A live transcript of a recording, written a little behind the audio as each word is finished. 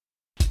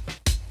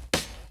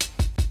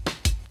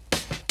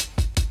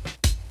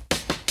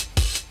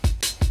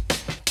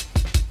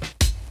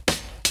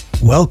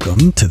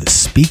Welcome to the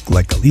Speak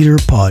Like a Leader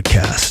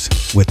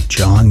podcast with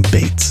John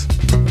Bates.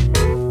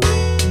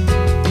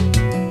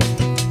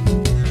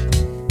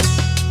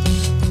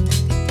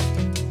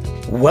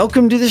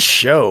 Welcome to the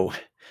show.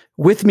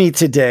 With me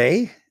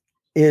today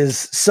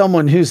is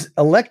someone whose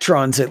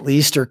electrons, at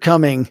least, are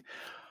coming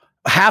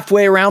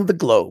halfway around the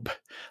globe.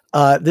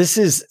 This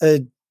is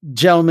a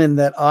gentleman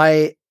that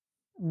I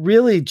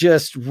really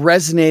just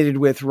resonated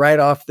with right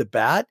off the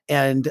bat.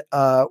 And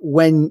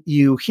when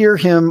you hear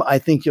him, I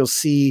think you'll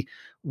see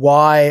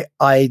why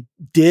I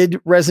did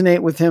resonate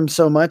with him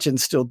so much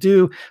and still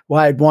do,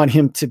 why I'd want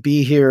him to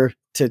be here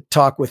to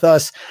talk with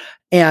us.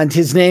 And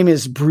his name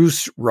is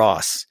Bruce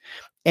Ross.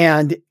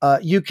 And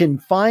you can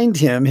find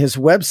him. His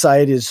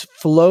website is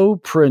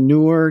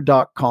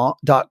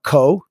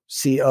flowpreneur.co,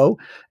 C-O,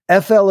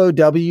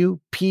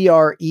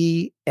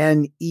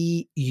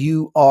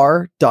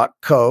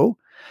 flowpreneur.co.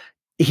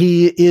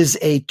 He is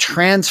a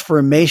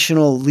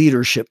transformational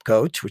leadership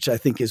coach, which I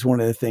think is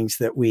one of the things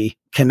that we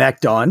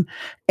connect on.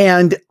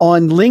 And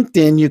on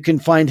LinkedIn, you can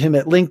find him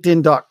at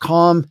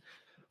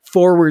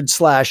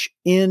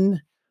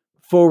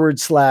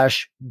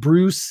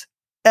linkedin.com/in/Bruce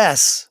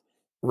S.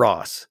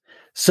 Ross.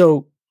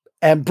 So,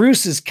 and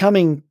Bruce is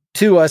coming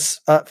to us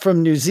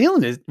from New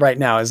Zealand right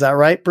now. Is that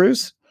right,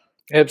 Bruce?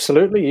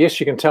 Absolutely. Yes,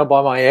 you can tell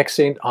by my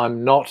accent,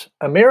 I'm not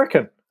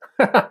American.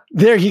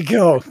 There you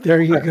go.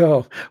 There you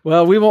go.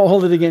 Well, we won't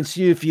hold it against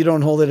you if you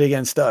don't hold it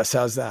against us.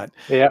 How's that?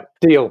 Yeah,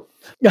 deal.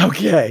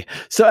 Okay.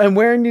 So, and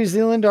where in New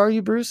Zealand are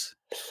you, Bruce?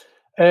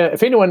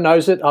 If anyone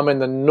knows it, I'm in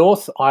the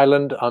North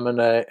Island. I'm in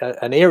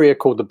an area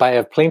called the Bay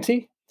of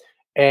Plenty,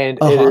 and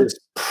it is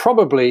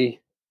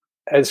probably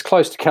as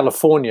close to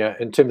California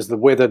in terms of the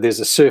weather. There's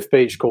a surf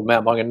beach called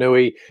Mount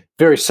Maunganui,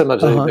 very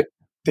similar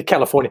to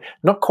California,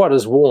 not quite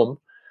as warm.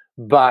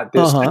 But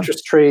there's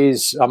citrus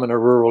trees. I'm in a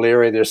rural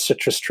area. There's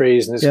citrus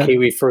trees and there's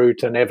kiwi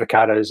fruit and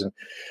avocados, and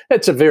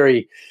it's a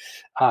very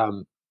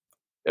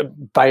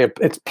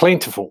it's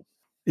plentiful.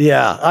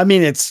 Yeah, I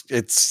mean, it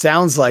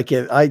sounds like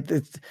it.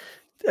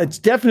 It's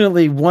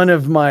definitely one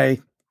of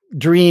my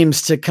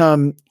dreams to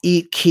come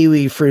eat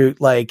kiwi fruit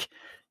like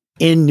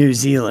in New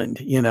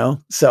Zealand. You know,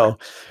 so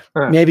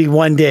maybe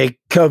one day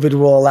COVID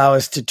will allow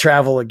us to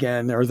travel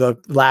again, or the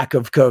lack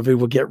of COVID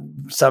will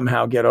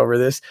somehow get over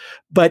this,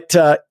 but.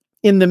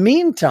 In the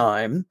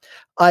meantime,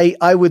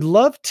 I would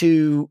love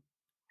to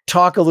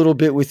talk a little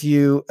bit with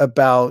you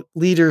about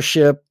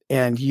leadership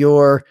and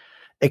your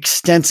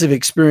extensive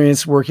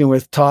experience working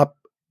with top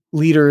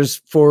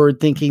leaders,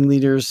 forward-thinking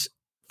leaders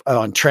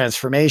on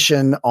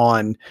transformation,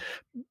 on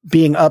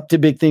being up to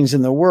big things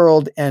in the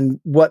world, and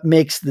what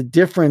makes the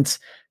difference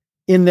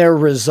in their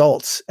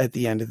results at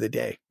the end of the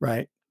day,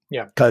 right?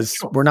 Yeah. Because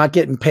we're not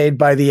getting paid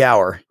by the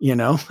hour, you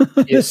know?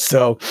 Yes.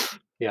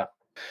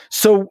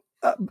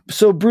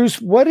 So Bruce,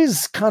 what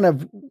is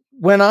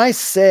when I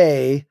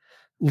say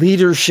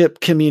leadership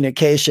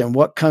communication,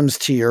 what comes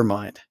to your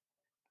mind?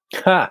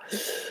 The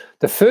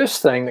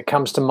first thing that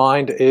comes to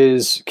mind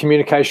is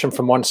communication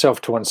from oneself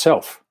to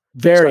oneself.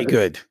 Very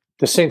good.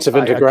 The sense of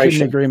integration. I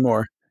couldn't agree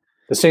more.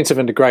 The sense of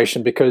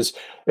integration, because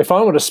if I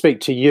want to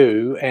speak to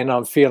you and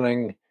I'm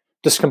feeling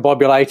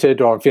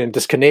discombobulated or I'm feeling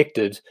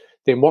disconnected,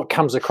 then what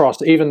comes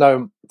across, even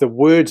though the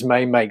words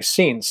may make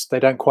sense, they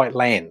don't quite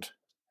land.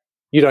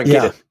 You don't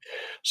get it.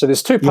 So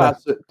there's two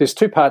parts. Yeah. There's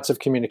two parts of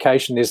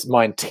communication. There's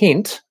my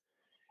intent,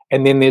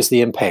 and then there's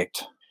the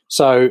impact.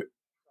 So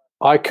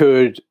I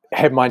could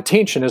have my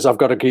intention as I've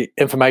got to get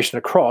information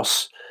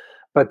across,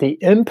 but the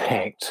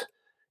impact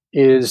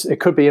is it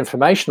could be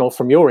informational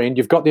from your end.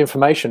 You've got the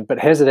information, but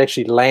has it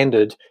actually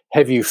landed?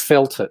 Have you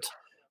felt it?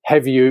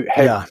 Have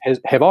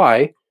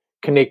I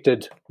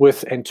connected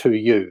with and to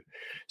you?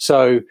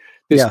 So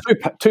there's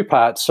two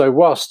parts. So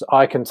whilst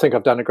I can think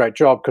I've done a great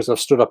job because I've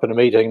stood up in a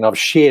meeting and I've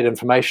shared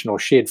information or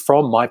shared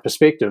from my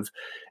perspective,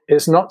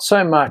 it's not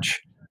so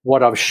much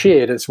what I've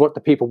shared, it's what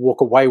the people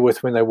walk away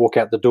with when they walk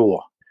out the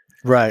door.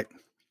 Right.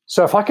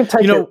 So if I can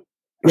take So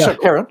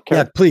Karen.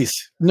 Yeah,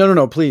 please.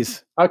 No,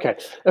 please. Okay.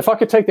 If I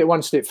could take that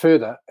one step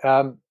further,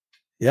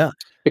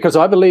 because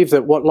I believe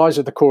that what lies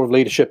at the core of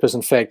leadership is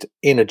in fact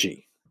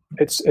energy.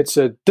 It's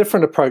a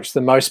different approach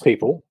than most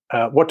people.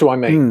 What do I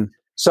mean?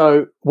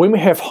 So when we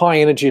have high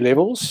energy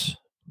levels,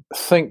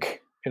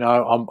 think,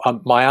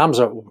 my arms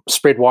are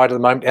spread wide at the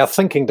moment. Our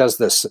thinking does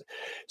this.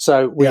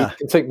 So we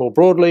can think more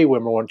broadly. We're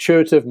more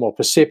intuitive, more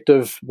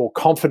perceptive, more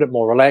confident,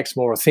 more relaxed,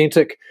 more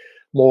authentic,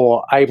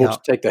 more able to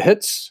take the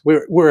hits.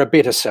 We're a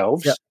better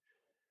selves. Yeah.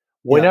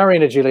 When our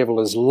energy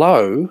level is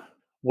low,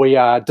 we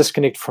are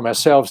disconnected from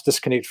ourselves,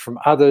 disconnected from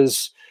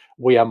others.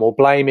 We are more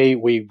blamey.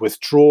 We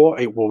withdraw.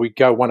 Well, we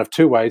go one of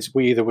two ways.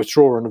 We either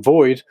withdraw and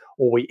avoid,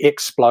 or we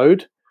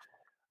implode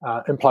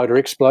or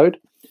explode.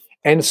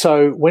 And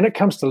so when it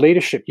comes to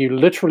leadership, you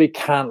literally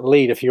can't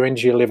lead if your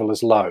energy level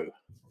is low.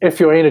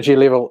 If your energy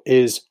level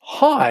is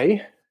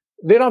high,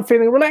 then I'm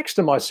feeling relaxed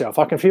in myself.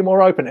 I can feel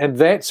more open. And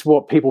that's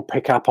what people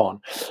pick up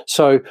on.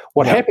 So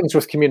what happens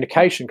with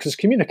communication, because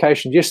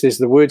communication, yes, there's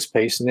the words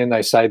piece, and then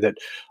they say that,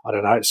 I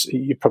don't know,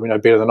 you probably know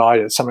better than I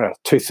do, something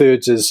like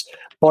 2/3 is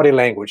Body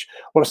language.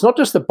 Well, it's not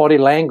just the body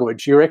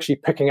language. You're actually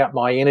picking up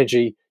my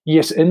energy,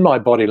 yes, in my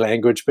body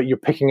language, but you're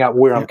picking up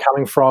where I'm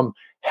coming from,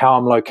 how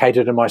I'm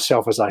located in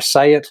myself as I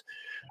say it,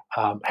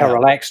 how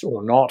relaxed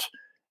or not.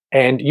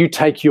 And you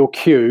take your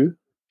cue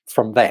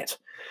from that.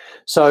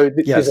 So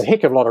there's a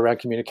heck of a lot around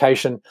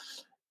communication.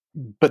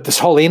 But this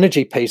whole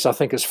energy piece, I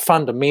think, is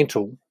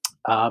fundamental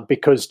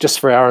because just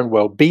for our own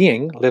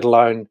well-being, let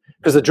alone,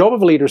 because the job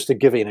of a leader is to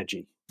give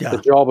energy.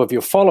 The job of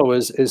your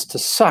followers is to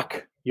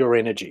suck your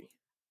energy.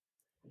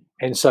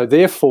 And so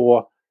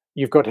therefore,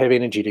 you've got to have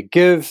energy to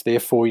give.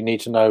 Therefore, you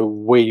need to know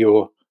where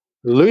you're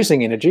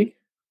losing energy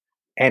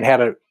and how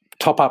to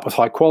top up with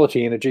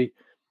high-quality energy.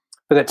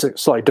 But that's a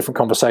slightly different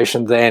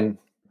conversation than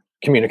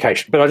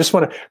communication. But I just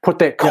want to put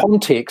that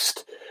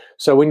context.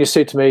 So when you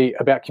said to me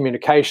about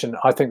communication,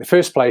 I think the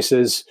first place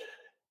is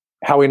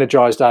how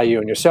energized are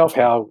you in yourself?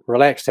 How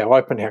relaxed, how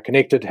open, how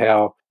connected,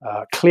 how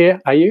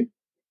clear are you?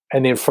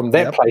 And then from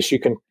that place, you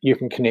can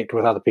connect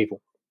with other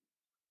people.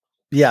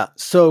 Yeah.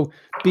 So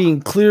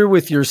being clear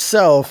with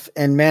yourself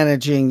and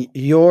managing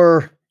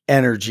your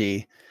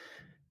energy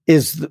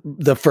is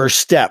the first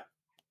step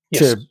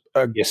to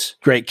a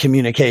great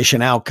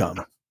communication outcome.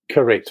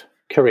 Correct.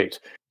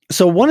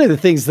 So one of the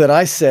things that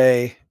I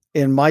say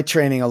in my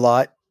training a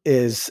lot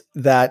is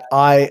that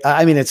I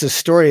mean, it's a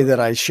story that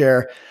I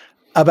share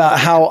about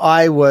how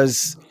I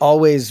was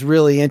always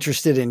really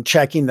interested in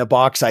checking the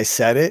box I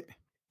said it.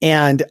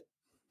 And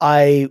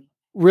I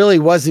really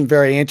wasn't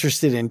very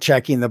interested in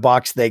checking the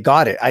box they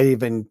got it. I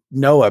even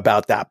know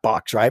about that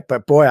box, right?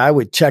 But boy, I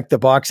would check the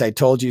box. I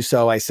told you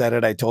so. I said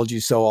it. I told you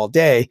so all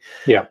day.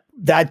 Yeah.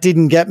 That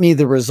didn't get me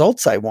the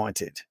results I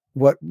wanted.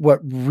 What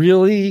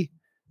really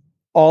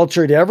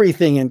altered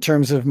everything in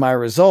terms of my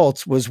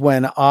results was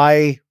when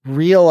I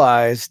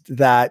realized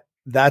that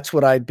that's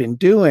what I'd been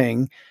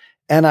doing.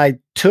 And I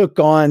took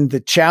on the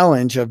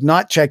challenge of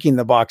not checking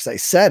the box I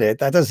said it.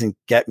 That doesn't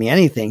get me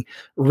anything.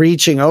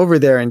 Reaching over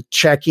there and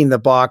checking the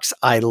box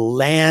I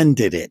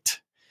landed it.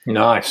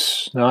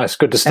 Nice.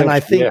 Good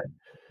distinction.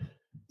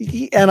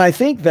 And I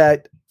think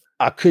that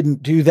I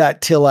couldn't do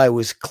that till I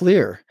was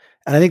clear.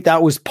 And I think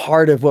that was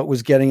part of what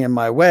was getting in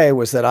my way,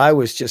 was that I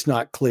was just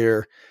not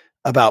clear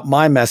about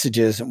my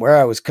messages and where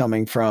I was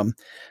coming from.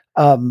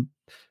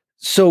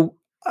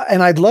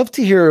 And I'd love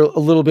to hear a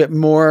little bit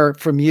more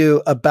from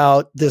you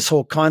about this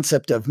whole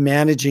concept of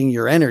managing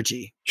your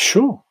energy.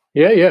 Sure.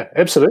 Yeah,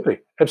 absolutely.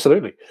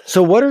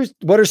 So what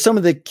are some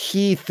of the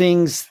key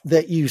things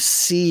that you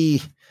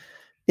see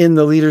in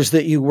the leaders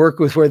that you work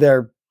with where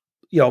they're,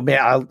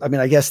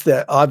 I guess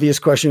the obvious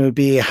question would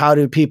be, how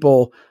do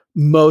people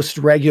most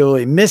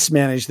regularly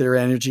mismanage their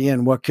energy,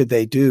 and what could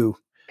they do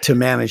to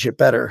manage it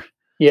better?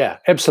 Yeah,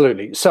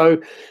 absolutely. So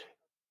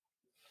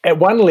at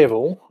one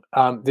level,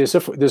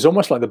 there's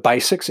almost like the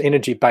basics,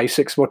 energy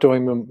basics. What do I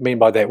mean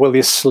by that? Well,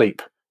 there's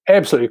sleep,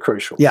 absolutely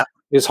crucial. Yeah.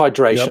 There's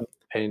hydration,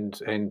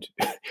 and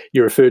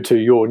you referred to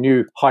your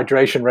new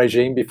hydration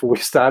regime before we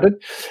started.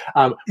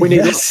 We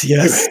need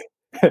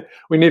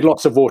we need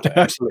lots of water,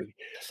 absolutely.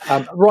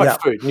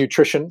 Food,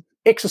 nutrition,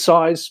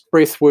 exercise,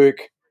 breath work.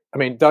 I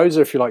mean, those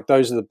are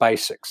the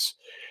basics,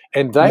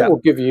 and they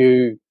will give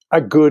you a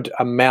good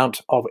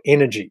amount of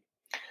energy.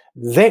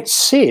 That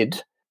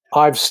said,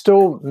 I've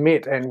still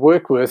met and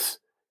worked with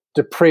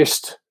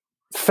depressed,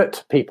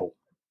 fit people.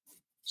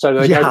 So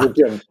they go to the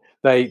gym,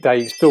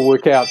 they still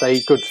work out, they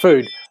eat good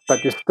food, but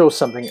there's still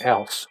something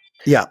else.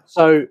 Yeah.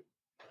 So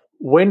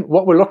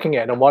what we're looking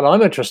at and what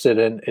I'm interested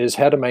in is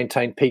how to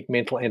maintain peak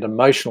mental and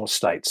emotional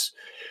states.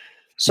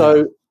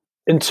 So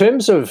in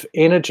terms of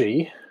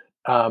energy,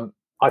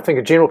 I think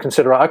a general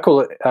consideration, I call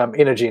it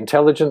energy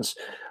intelligence.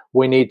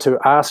 We need to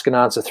ask and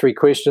answer 3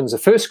 questions. The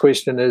first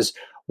question is,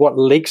 what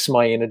leaks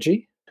my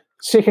energy?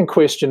 Second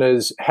question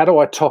is, how do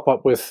I top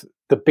up with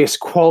the best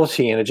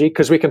quality energy?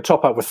 Because we can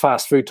top up with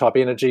fast food type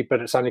energy,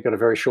 but it's only got a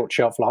very short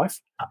shelf life.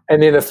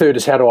 And then the third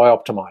is, how do I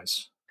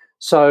optimize?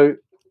 So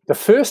the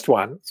first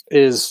one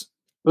is,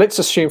 let's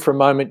assume for a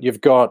moment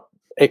you've got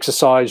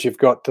exercise, you've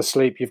got the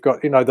sleep, you've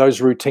got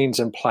those routines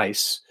in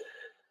place.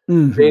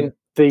 Mm-hmm.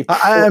 Then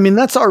I mean,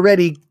 that's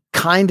already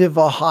kind of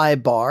a high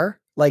bar.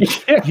 Like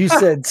you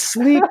said,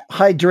 sleep,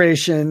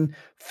 hydration,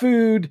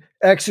 food,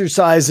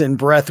 exercise, and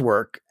breath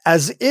work,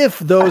 as if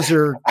those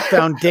are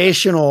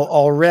foundational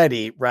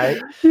already, right?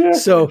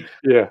 So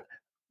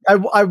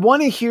I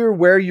want to hear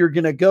where you're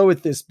going to go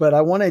with this, but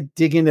I want to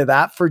dig into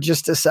that for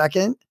just a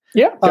second.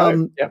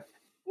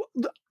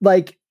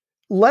 Like,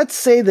 let's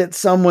say that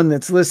someone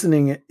that's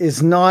listening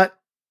is not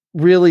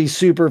really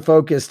super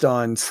focused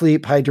on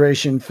sleep,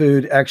 hydration,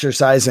 food,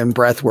 exercise, and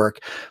breath work.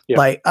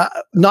 Like,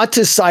 not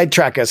to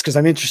sidetrack us, because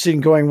I'm interested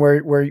in going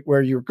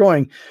where you're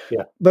going.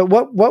 But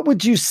what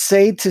would you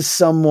say to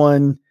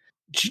someone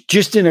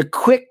just in a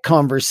quick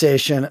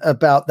conversation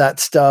about that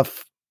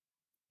stuff?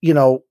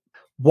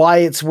 Why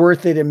it's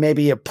worth it, and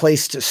maybe a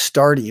place to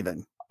start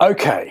even.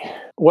 Okay.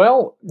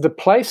 Well, the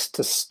place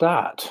to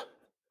start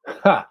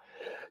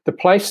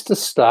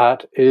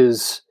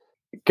is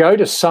go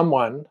to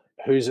someone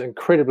who's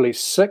incredibly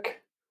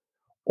sick,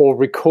 or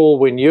recall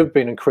when you've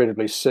been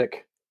incredibly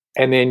sick,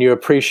 and then you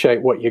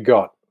appreciate what you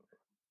got.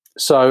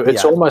 So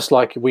it's almost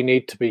like we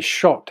need to be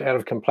shocked out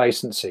of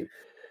complacency.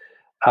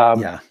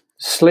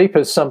 Sleep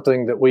is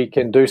something that we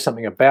can do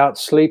something about.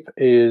 Sleep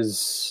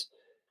is,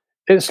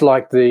 it's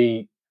like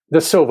the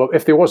silver.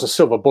 If there was a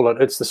silver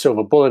bullet, it's the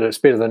silver bullet. It's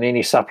better than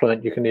any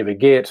supplement you can ever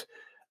get.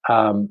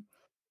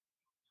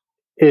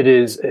 It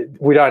is.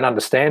 We don't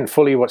understand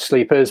fully what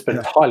sleep is, but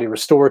it's highly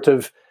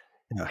restorative,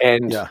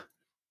 and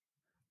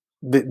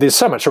there's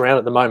so much around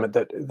at the moment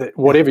that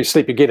whatever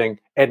sleep you're getting,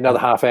 add another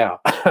half hour.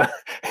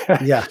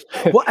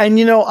 Well,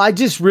 and I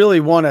just really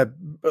want to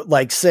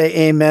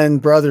say amen,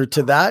 brother,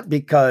 to that,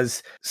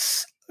 because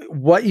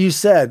what you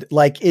said,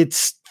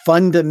 it's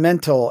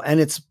fundamental, and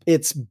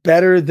it's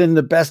better than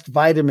the best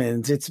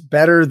vitamins. It's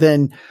better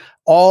than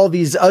all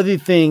these other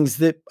things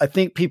that I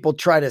think people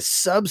try to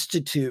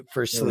substitute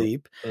for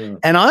sleep.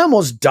 And I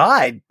almost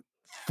died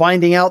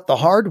finding out the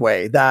hard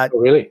way that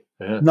really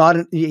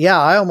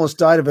I almost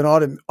died of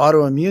an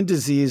autoimmune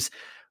disease.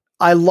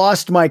 I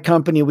lost my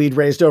company. We'd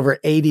raised over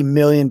 $80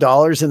 million,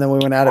 and then we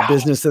went out of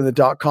business in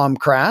the .com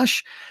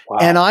crash.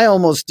 And I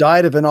almost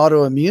died of an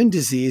autoimmune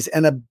disease.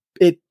 And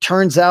it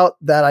turns out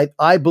that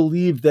I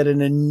believe that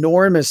an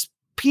enormous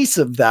piece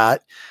of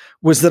that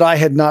was that I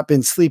had not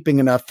been sleeping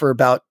enough for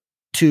about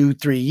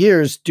 2-3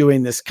 years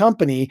doing this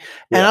company.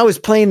 And I was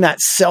playing that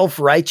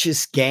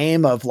self-righteous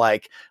game of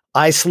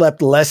I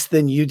slept less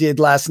than you did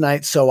last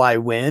night, so I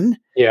win.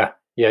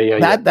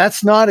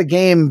 That's not a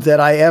game that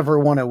I ever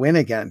want to win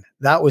again.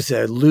 That was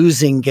a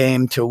losing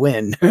game to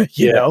win,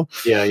 you know?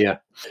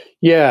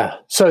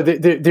 So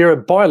there are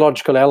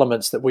biological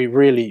elements that we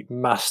really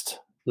must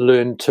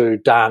learn to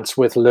dance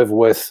with, live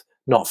with,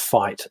 not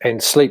fight.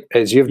 And sleep,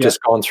 as you've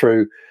just gone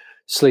through,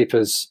 sleep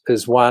is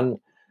one.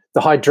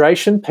 The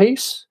hydration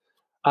piece,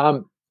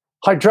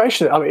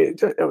 hydration, I mean,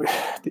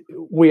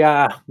 we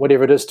are,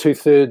 whatever it is,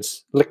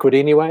 2/3 liquid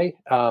anyway.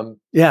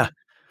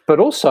 But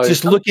also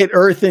just look at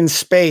Earth in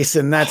space,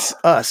 and that's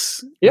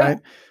us. Right?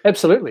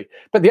 Absolutely.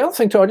 But the other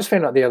thing too, I just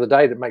found out the other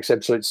day that makes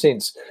absolute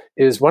sense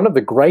is one of the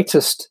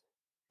greatest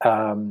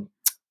an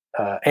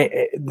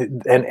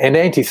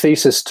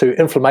antithesis to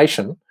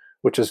inflammation,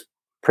 which is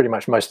pretty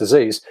much most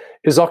disease,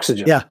 is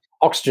oxygen.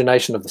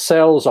 Oxygenation of the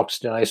cells,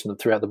 oxygenation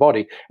throughout the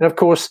body. And of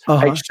course,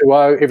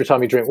 H2O, every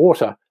time you drink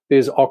water,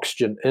 there's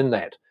oxygen in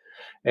that.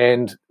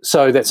 And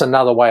so that's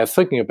another way of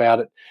thinking about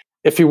it.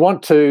 If you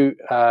want to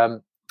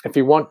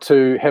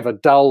have a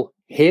dull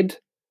head,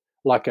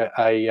 like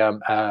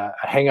a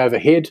hangover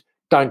head,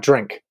 don't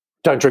drink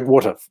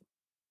water.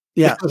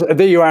 Because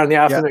there you are in the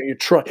afternoon.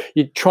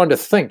 You're trying to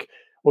think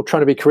or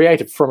trying to be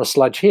creative from a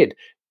sludge head.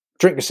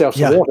 Drink yourself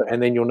some water,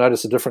 and then you'll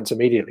notice a difference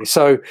immediately.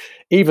 So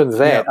even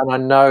that, and I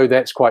know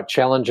that's quite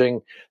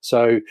challenging.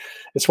 So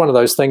it's one of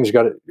those things you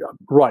got to.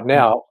 Right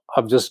now,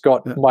 I've just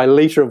got my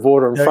liter of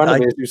water in front of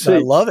me. As you see, I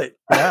love it.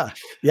 Yeah,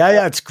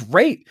 it's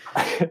great.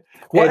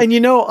 Well, and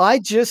I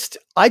just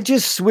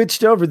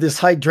switched over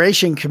this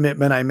hydration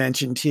commitment I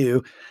mentioned to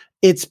you.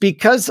 It's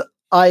because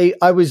I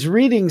was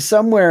reading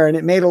somewhere, and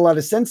it made a lot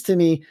of sense to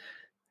me.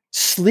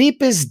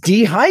 Sleep is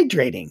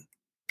dehydrating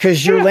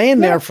because you're laying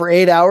there for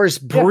 8 hours,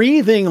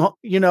 breathing,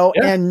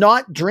 and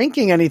not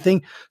drinking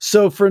anything.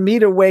 So for me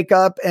to wake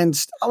up and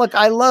look,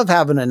 I love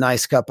having a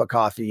nice cup of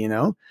coffee.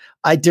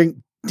 I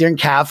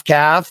drink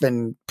half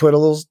and put a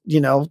little,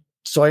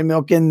 soy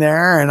milk in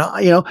there, and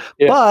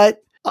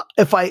but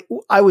if I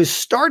was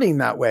starting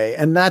that way,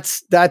 and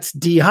that's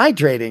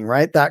dehydrating,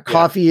 right? That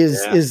coffee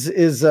is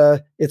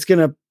it's going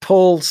to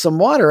pull some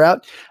water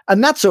out,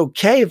 and that's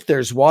okay if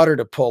there's water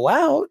to pull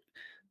out.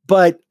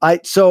 But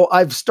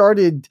I've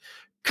started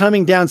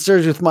coming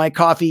downstairs with my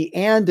coffee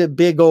and a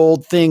big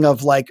old thing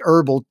of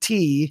herbal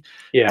tea.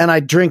 And I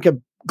drink a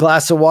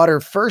glass of water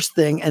first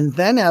thing and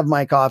then have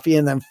my coffee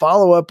and then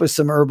follow up with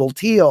some herbal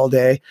tea all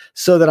day,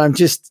 so that I'm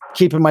just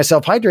keeping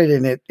myself hydrated.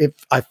 And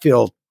if I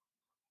feel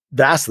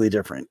vastly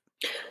different.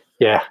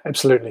 Yeah,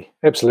 absolutely.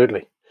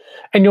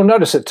 And you'll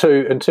notice it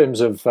too in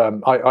terms of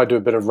I do a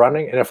bit of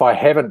running, and if I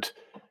haven't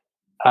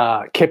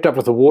kept up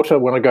with the water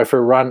when I go for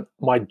a run,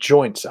 my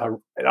joints are,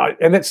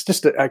 and that's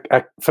just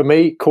a for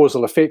me,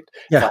 causal effect.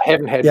 If I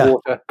haven't had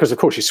water, because of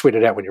course you sweat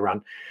it out when you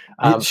run.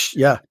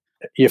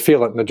 You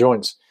feel it in the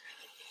joints.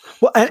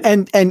 Well,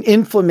 and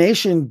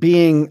inflammation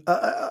being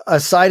a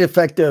side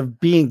effect of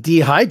being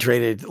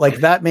dehydrated,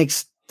 that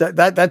makes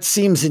that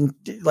seems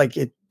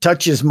it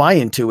touches my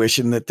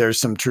intuition that there's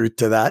some truth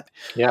to that.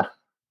 Yeah.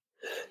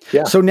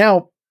 So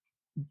now,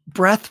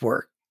 breath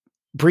work,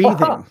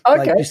 breathing,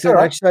 okay, you said,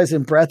 exercise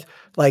and breath,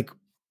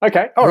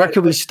 okay, all where right.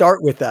 can we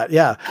start with that?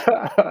 Yeah.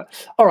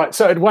 All right.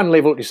 So at one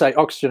level, you say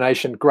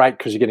oxygenation, great,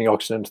 because you're getting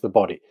oxygen into the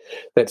body.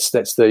 That's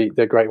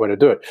the great way to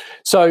do it.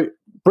 So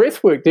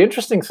breath work, the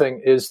interesting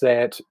thing is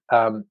that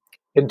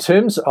in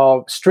terms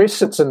of stress,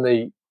 sits in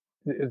the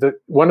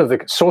one of the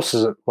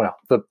sources of,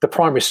 the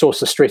primary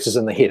source of stress is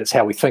in the head. It's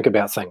how we think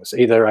about things,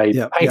 either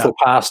a painful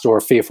past or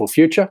a fearful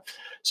future.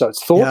 So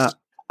it's thoughts.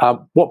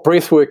 What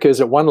breath work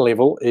is at one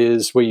level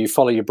is where you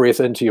follow your breath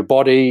into your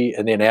body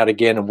and then out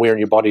again, and where in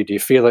your body do you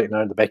feel it,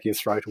 in the back of your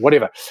throat or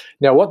whatever.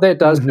 Now, what that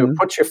does, it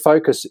puts your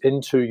focus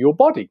into your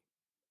body.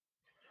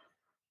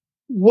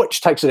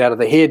 which takes it out of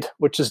the head,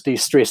 which is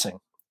de-stressing.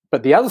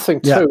 But the other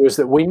thing too is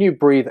that when you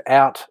breathe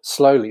out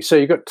slowly, so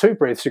you've got two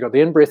breaths, you've got the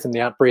in-breath and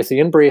the out-breath. The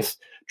in-breath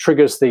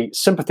triggers the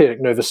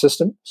sympathetic nervous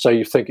system. So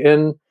you think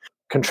in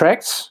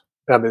contracts,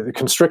 the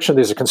constriction,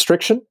 there's a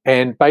constriction,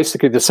 and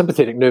basically the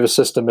sympathetic nervous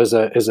system is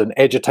an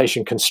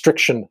agitation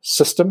constriction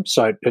system.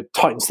 So it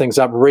tightens things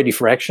up, ready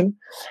for action.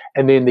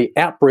 And then the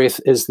out-breath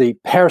is the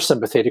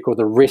parasympathetic, or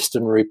the rest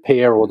and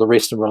repair, or the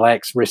rest and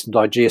relax, rest and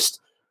digest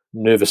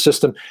nervous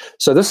system.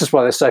 So this is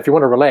why they say if you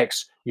want to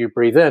relax, you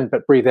breathe in,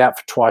 but breathe out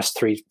for twice,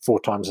 3,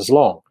 4 times as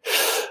long.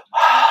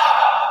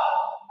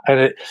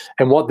 And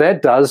what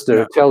that does,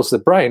 it tells the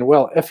brain,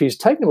 well, if he's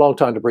taking a long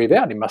time to breathe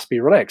out, he must be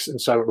relaxed,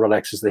 and so it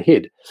relaxes the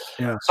head.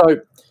 Yeah. So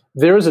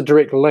there is a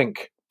direct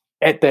link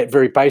at that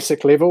very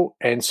basic level,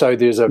 and so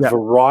there's a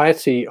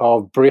variety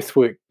of breath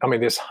work. I mean,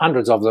 there's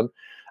hundreds of them.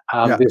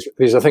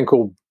 There's a thing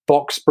called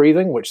box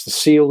breathing, which the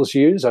SEALs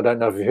use. I don't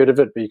know if you've heard of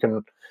it, but you can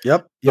look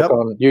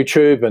on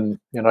YouTube, and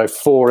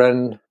 4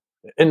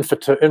 in for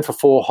 2, in for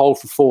 4, hold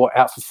for 4,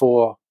 out for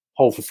 4,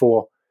 hold for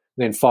 4,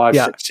 and then 5,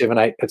 6, 7,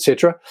 8,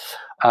 etc.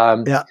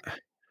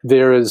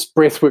 There is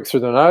breath work through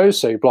the nose,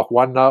 so you block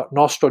one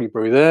nostril, you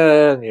breathe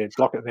in, you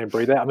block it, and then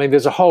breathe out. I mean,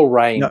 there's a whole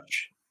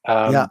range.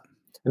 And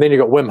then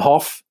you've got Wim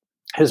Hof,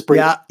 his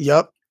breath.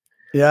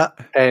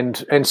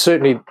 And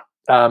certainly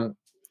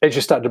as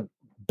you start to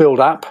build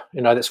up,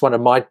 that's one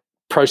of my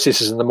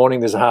processes in the morning.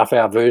 There's a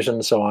half-hour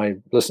version, so I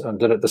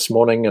did it this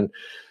morning. And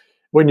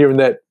when you're in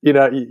that,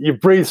 you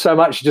breathe so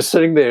much, you're just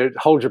sitting there,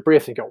 hold your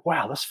breath, and you go,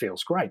 wow, this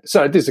feels great.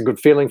 So there's a good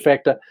feeling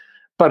factor.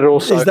 But it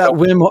also is that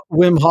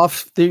Wim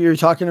Hof that you're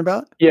talking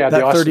about? Yeah,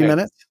 that 30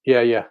 minutes.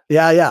 Yeah.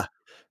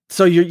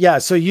 So you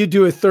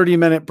do a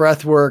 30-minute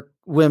breath work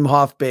Wim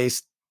Hof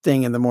based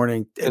thing in the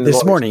morning.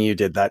 This morning you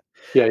did that.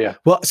 Yeah.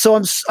 Well, so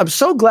I'm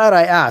so glad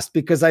I asked,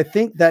 because I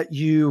think that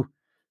you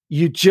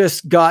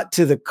just got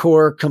to the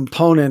core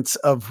components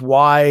of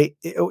why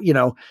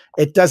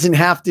it doesn't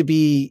have to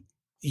be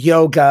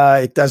yoga,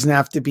 it doesn't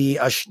have to be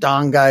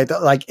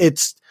Ashtanga. Like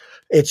it's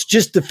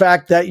just the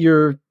fact that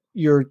your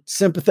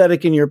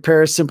sympathetic and your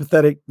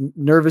parasympathetic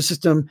nervous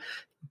system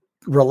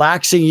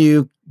relaxing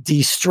you,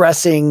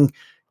 de-stressing,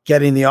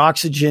 getting the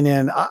oxygen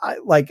in.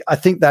 I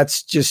think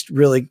that's just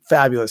really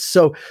fabulous.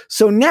 So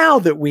now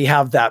that we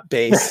have that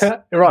base,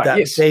 right? That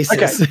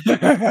basis.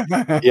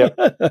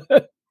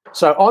 Okay.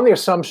 So on the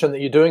assumption that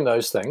you're doing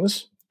those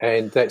things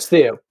and that's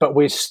there, but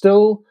we're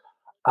still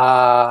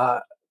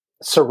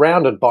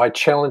surrounded by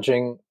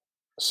challenging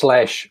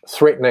 /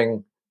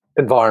 threatening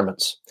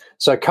environments.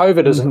 So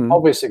COVID is an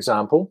obvious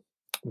example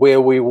where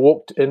we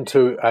walked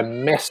into a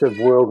massive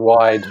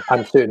worldwide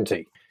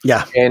uncertainty.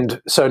 Yeah. And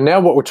so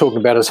now what we're talking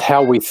about is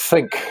how we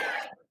think.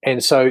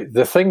 And so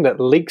the thing that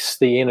leaks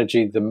the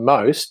energy the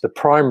most, the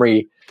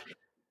primary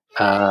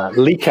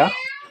leaker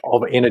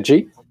of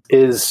energy,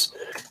 is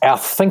our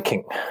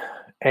thinking.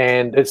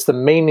 And it's the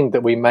meaning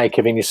that we make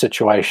of any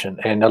situation.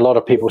 And a lot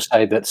of people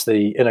say that's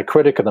the inner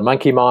critic or the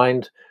monkey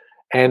mind.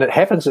 And it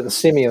happens at the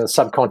semi and the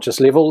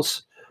subconscious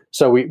levels.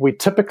 So we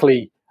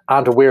typically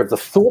aren't aware of the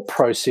thought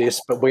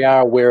process, but we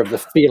are aware of the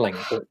feeling,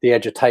 the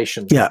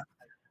agitation, the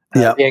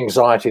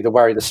anxiety, the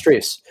worry, the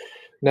stress.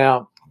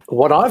 Now,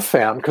 what I've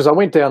found, because I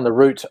went down the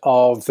route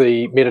of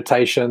the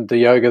meditation, the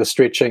yoga, the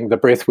stretching, the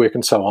breath work,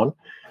 and so on,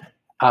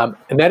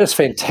 and that is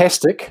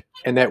fantastic,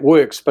 and that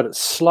works, but it's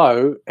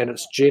slow and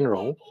it's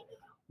general.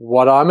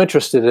 What I'm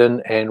interested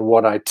in and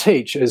what I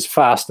teach is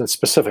fast and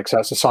specific. So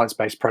it's a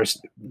science-based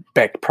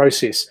backed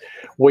process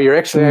where you're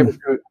actually able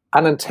to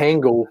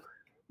unentangle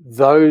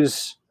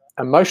those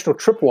emotional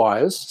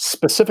tripwires,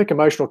 specific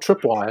emotional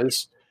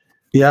tripwires,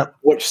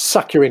 which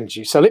suck your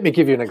energy. So let me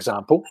give you an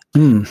example.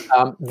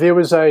 There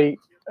was a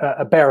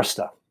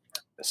barrister.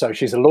 So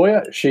she's a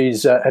lawyer.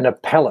 She's an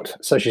appellate.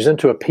 So she's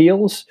into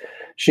appeals.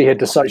 She had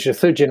decided, she's a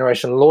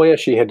third-generation lawyer.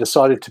 She had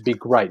decided to be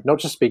great, not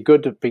just be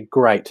good, to be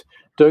great,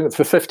 doing it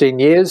for 15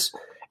 years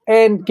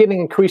and getting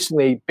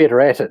increasingly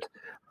better at it.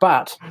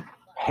 But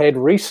had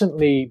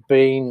recently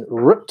been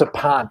ripped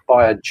apart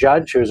by a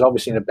judge who was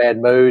obviously in a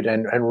bad mood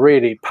and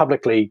really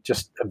publicly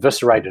just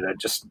eviscerated her,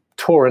 just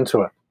tore into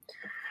her.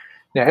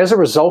 Now, as a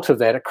result of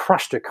that, it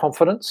crushed her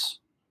confidence.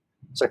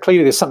 So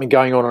clearly there's something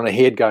going on in her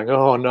head going,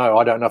 oh, no,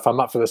 I don't know if I'm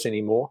up for this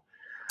anymore.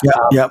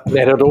 That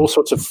had all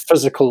sorts of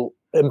physical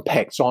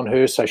impacts on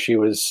her. So she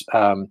was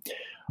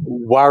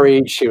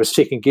worried. She was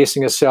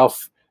second-guessing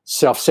herself,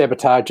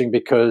 self-sabotaging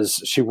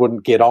because she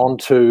wouldn't get on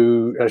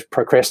to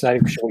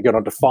procrastinating because she wouldn't get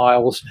onto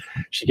files.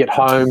 She'd get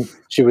home,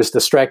 she was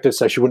distracted,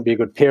 so she wouldn't be a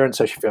good parent,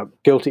 so she felt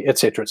guilty,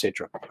 etc.,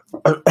 etc.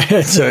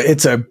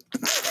 It's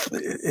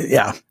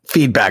a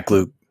feedback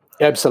loop.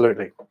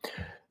 Absolutely.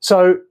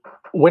 So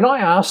when I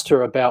asked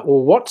her about,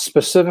 well, what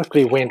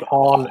specifically went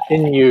on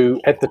in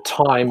you at the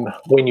time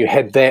when you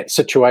had that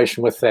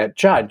situation with that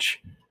judge,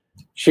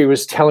 she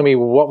was telling me,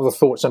 well, what were the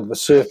thoughts under the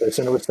surface?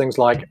 And it was things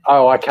like,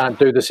 oh, I can't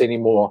do this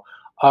anymore.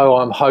 Oh,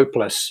 I'm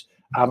hopeless.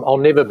 I'll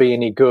never be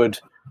any good.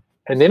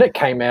 And then it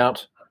came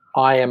out,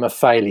 I am a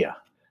failure.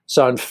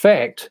 So in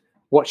fact,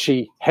 what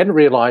she hadn't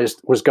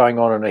realized was going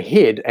on in her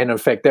head. And in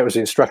fact, that was the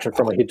instruction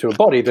from her head to her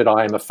body that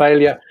I am a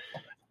failure.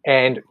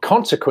 And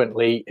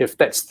consequently, if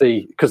that's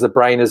because the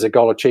brain is a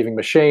goal-achieving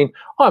machine,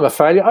 I'm a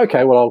failure.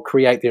 Okay, well, I'll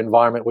create the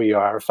environment where you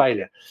are a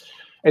failure.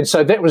 And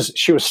so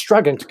she was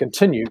struggling to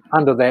continue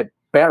under that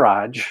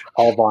barrage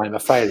of I am a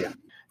failure.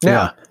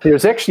 Now,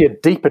 there's actually a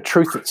deeper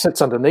truth that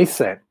sits underneath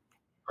that.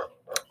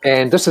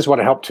 And this is what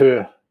it helped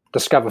her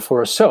discover for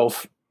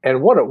herself.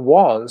 And what it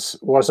was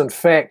in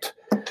fact,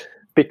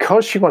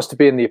 because she wants to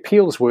be in the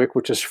appeals work,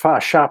 which is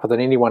far sharper than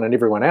anyone and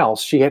everyone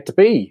else, she had to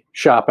be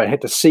sharper,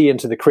 had to see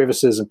into the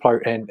crevices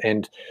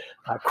and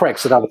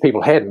cracks that other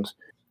people hadn't.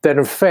 That,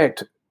 in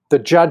fact, the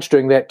judge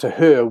doing that to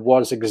her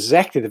was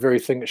exactly the very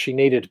thing that she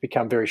needed to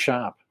become very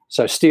sharp.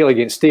 So steel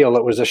against steel,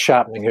 it was a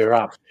sharpening her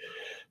up.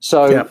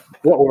 So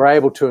what we were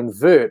able to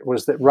invert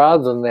was that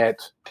rather than that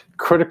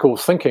critical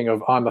thinking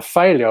of I'm a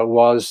failure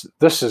was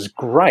this is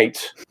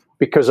great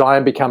because I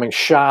am becoming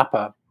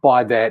sharper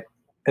by that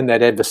in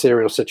that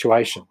adversarial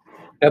situation.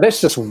 Now,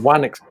 that's just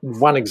one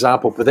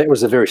example, but that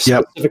was a very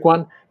specific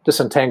one.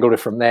 Disentangled her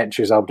from that, and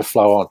she was able to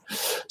flow on.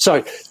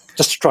 So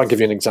just to try and give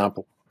you an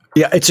example.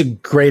 Yeah, it's a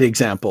great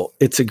example.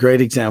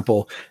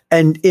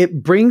 And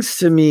it brings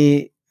to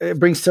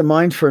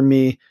mind for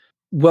me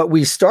what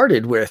we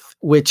started with,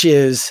 which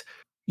is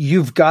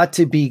you've got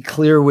to be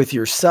clear with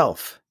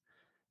yourself.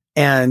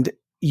 And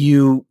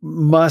you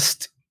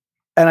must,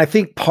 and I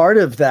think part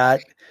of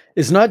that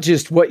is not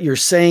just what you're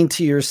saying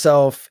to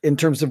yourself in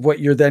terms of what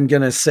you're then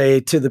going to say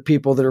to the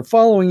people that are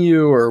following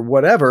you or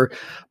whatever,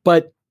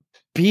 but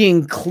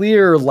being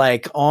clear,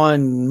 like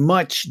on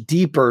much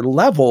deeper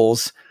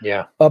levels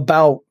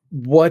about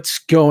what's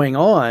going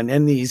on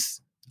and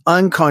these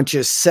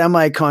unconscious,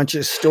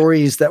 semi-conscious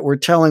stories that we're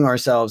telling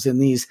ourselves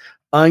and these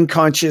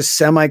unconscious,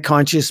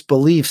 semi-conscious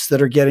beliefs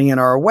that are getting in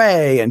our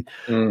way. And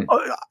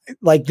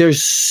like,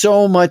 there's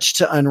so much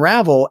to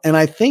unravel. And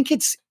I think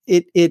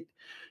it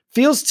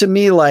feels to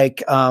me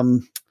like,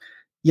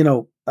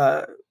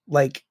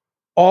 like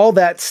all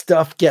that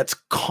stuff gets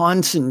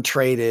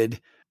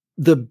concentrated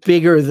the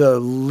bigger the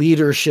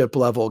leadership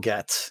level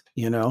gets,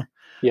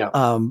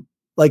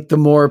 like the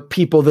more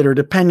people that are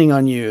depending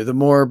on you, the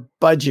more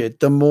budget,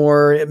 the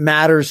more it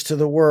matters to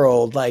the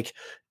world, like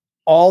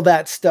all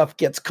that stuff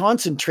gets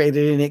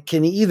concentrated and it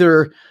can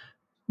either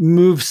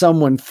move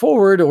someone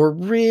forward or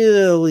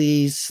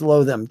really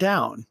slow them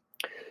down.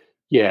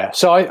 Yeah.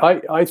 So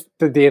I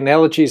the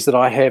analogies that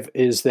I have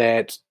is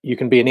that you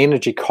can be an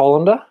energy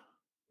colander,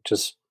 which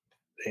is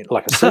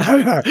like a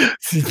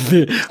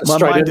sieve. My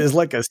mind is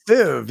like a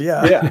sieve.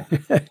 Yeah.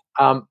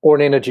 Or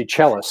an energy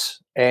chalice.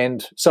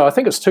 And so I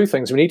think it's two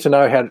things. We need to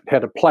know how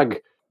to plug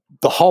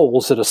the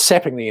holes that are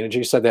sapping the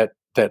energy, so that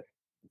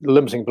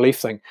limiting belief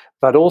thing,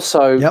 but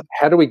also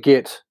how do we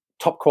get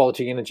top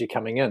quality energy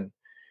coming in?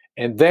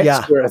 And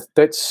that's where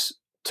that's,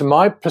 to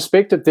my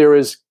perspective,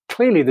 there's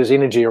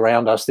energy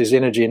around us. There's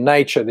energy in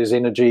nature. There's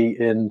energy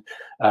in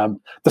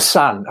the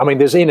sun. I mean,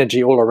 there's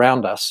energy all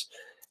around us.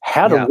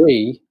 How do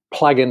we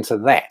plug into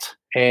that?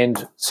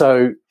 And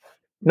so,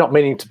 not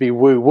meaning to be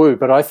woo-woo,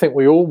 but I think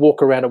we all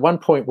walk around. At one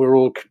point, we're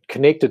all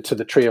connected to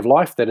the tree of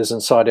life that is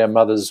inside our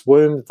mother's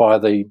womb via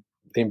the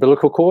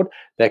umbilical cord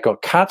that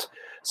got cut.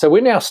 So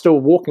we're now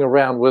still walking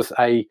around with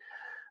an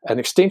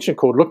extension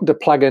cord looking to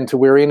plug into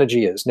where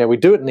energy is. Now, we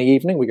do it in the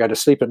evening. We go to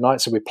sleep at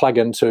night, so we plug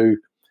into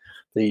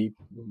the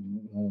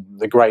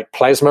great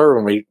plasma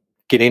and we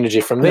get energy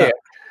from there.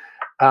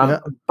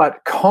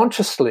 But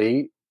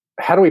consciously,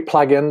 how do we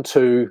plug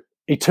into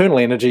eternal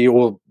energy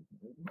or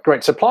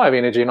great supply of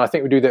energy? And I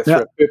think we do that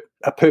through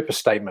a purpose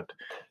statement.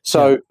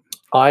 So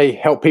I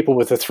help people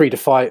with a 3 to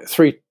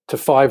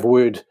 5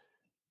 word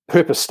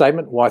purpose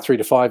statement. Why 3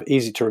 to 5?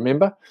 Easy to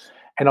remember.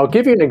 And I'll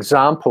give you an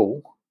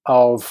example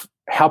of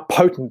how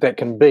potent that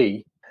can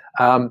be.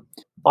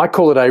 I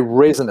call it a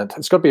resonant.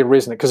 It's got to be a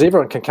resonant because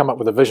everyone can come up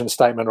with a vision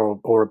statement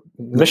or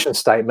a mission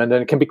statement,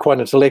 and it can be quite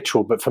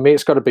intellectual. But for me,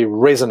 it's got to be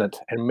resonant,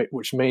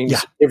 which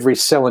means every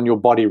cell in your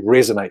body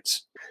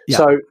resonates. Yeah.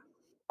 So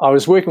I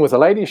was working with a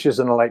lady. She was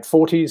in her late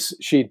 40s.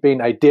 She'd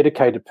been a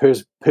dedicated,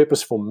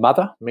 purposeful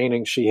mother,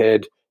 meaning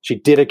she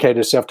dedicated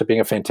herself to being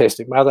a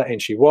fantastic mother,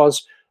 and she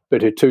was,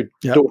 but her 2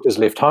 daughters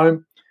left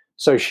home.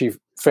 So she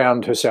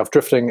found herself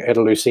drifting at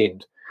a loose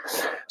end.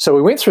 So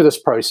we went through this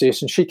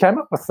process, and she came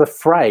up with the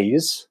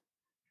phrase,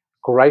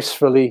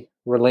 gracefully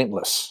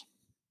relentless.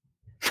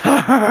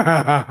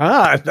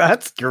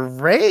 That's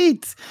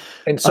great.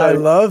 And so I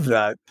love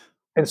that.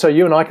 And so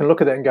you and I can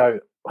look at that and go,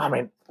 I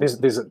mean,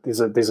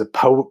 there's a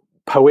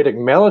poetic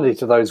melody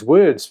to those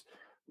words.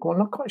 Well, I'm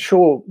not quite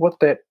sure what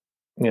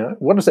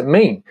does that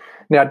mean?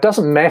 Now, it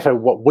doesn't matter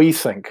what we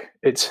think,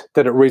 it's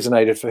that it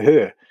resonated for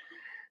her.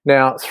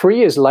 Now, 3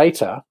 years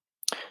later,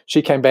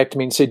 she came back to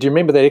me and said, do you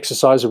remember that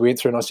exercise we went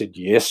through? And I said,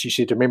 yes. She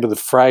said, do you remember the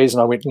phrase?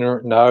 And I went,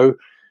 no.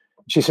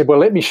 She said, well,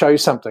 let me show you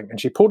something. And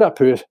she pulled up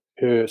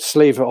her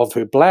sleeve of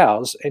her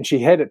blouse and she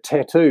had it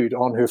tattooed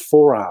on her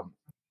forearm.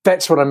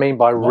 That's what I mean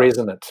by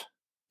resonant.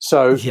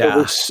 So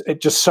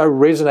it just so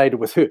resonated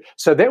with her.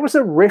 So that was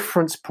a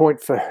reference point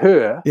for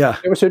her. Yeah.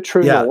 It was her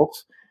true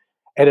north.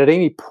 And at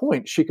any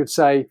point, she could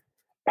say,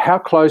 how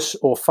close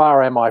or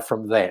far am I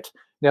from that?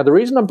 Now, the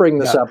reason I'm bringing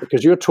this up,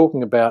 because you're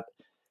talking about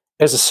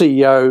as a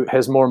CEO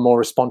has more and more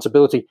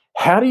responsibility,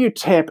 how do you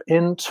tap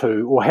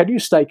into or how do you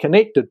stay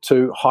connected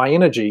to high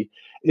energy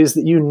is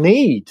that you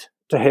need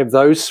to have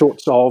those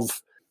sorts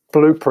of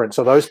blueprints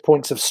or those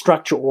points of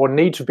structure or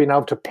need to be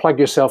able to plug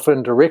yourself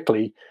in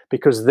directly,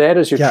 because that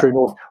is your true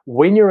north.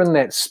 When you're in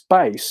that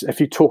space,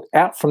 if you talk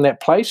out from that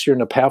place, you're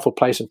in a powerful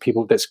place and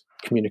people, that's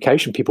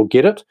communication, people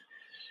get it.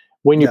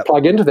 When you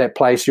plug into that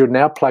place, you're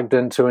now plugged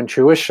into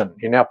intuition.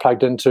 You're now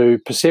plugged into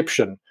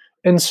perception,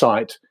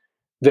 insight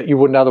that you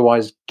wouldn't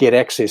otherwise get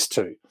access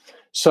to.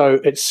 So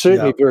it's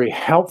certainly very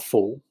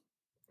helpful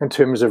in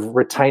terms of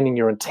retaining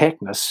your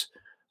intactness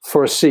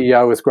for a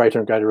CEO with greater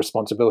and greater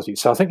responsibility.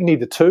 So I think you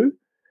need the two.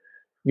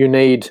 You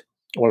need,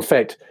 well, in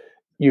fact,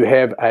 you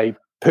have a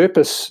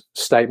purpose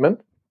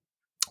statement,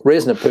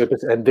 resonant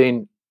purpose, and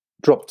then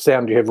drops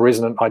down, you have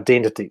resonant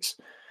identities.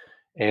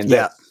 And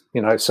that,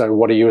 so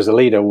what are you as a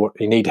leader?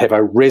 You need to have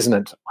a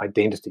resonant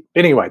identity.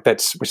 Anyway, we're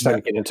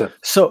starting to get into.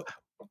 So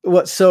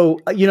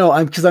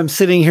I'm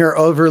sitting here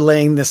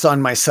overlaying this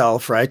on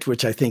myself, right?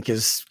 Which I think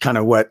is kind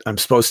of what I'm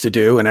supposed to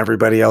do, and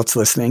everybody else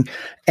listening.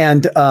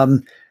 And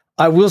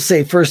I will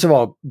say, first of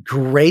all,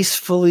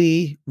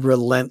 gracefully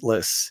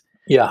relentless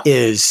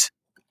is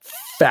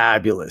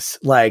fabulous.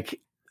 Like,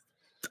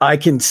 I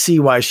can see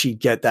why she'd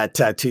get that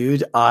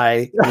tattooed.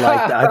 I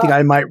like that. I think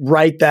I might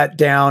write that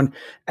down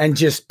and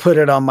just put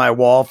it on my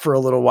wall for a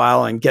little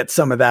while and get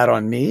some of that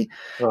on me.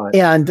 Right.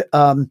 And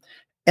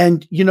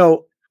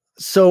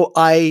so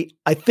I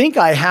think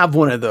I have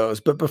one of those,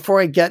 but before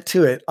I get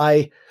to it,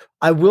 I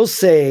will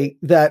say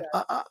that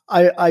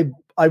I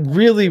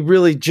really,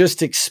 really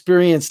just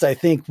experienced, I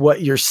think,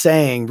 what you're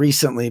saying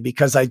recently,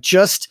 because I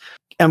just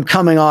am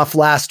coming off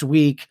last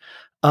week.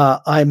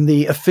 I'm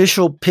the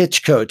official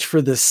pitch coach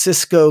for the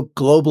Cisco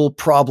Global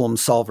Problem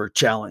Solver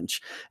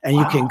Challenge. And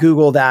you can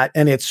Google that,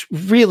 and it's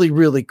really,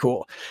 really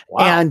cool.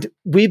 Wow. And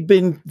they've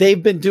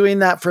been doing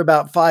that for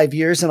about 5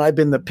 years, and I've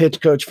been the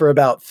pitch coach for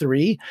about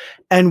 3.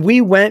 And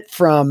we went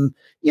from,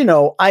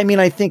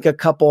 I think a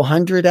couple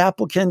hundred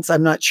applicants.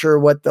 I'm not sure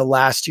what the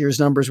last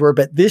year's numbers were,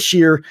 but this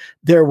year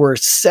there were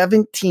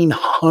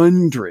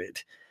 1,700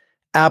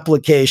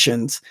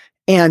 applications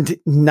and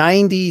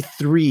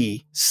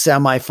 93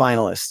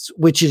 semifinalists,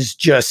 which is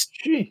just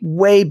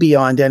way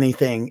beyond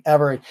anything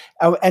ever.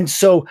 And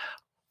so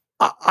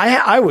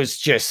I was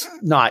just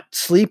not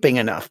sleeping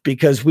enough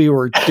because we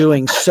were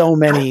doing so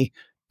many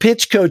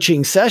pitch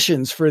coaching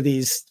sessions for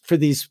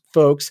these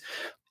folks.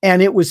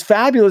 And it was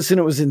fabulous and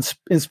it was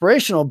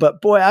inspirational.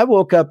 But boy, I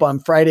woke up on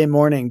Friday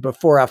morning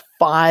before a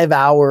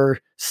 5-hour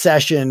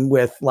session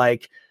with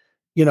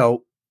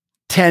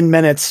 10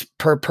 minutes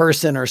per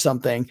person or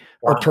something,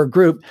 or per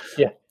group.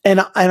 Yeah.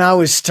 And I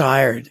was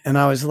tired, and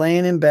I was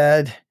laying in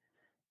bed,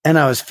 and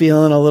I was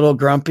feeling a little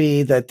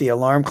grumpy that the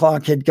alarm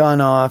clock had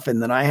gone off,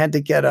 and then I had to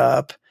get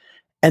up.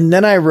 And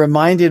then I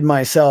reminded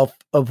myself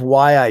of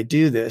why I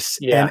do this.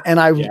 Yeah. And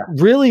I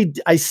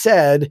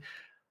said,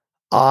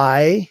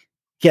 I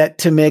get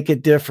to make a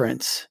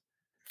difference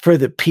for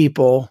the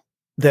people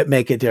that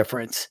make a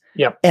difference.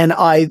 Yep. And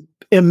I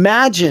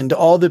imagined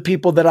all the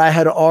people that I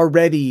had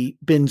already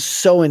been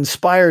so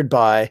inspired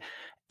by,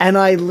 and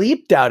I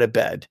leaped out of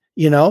bed.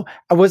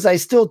 Was I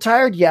still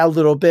tired? Yeah, a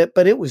little bit,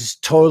 but it was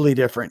totally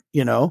different,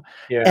 Yeah.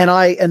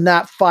 And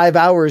that 5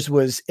 hours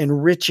was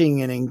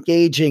enriching and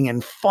engaging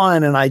and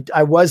fun. And I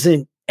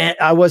wasn't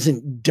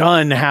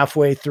done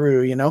halfway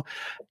through,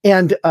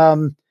 and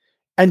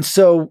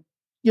so,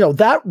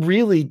 that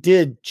really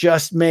did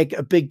just make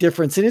a big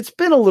difference. And it's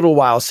been a little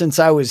while since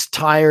I was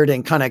tired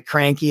and kind of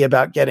cranky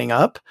about getting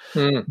up,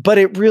 but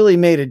it really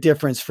made a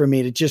difference for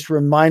me to just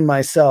remind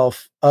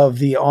myself of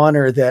the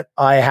honor that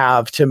I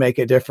have to make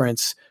a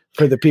difference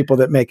for the people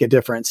that make a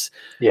difference.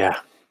 Yeah.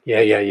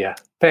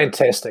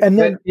 Fantastic. And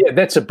then,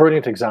 that's a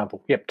brilliant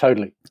example. Yep,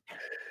 totally.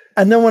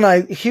 And then when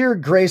I hear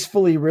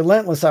gracefully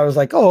relentless, I was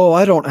like, oh,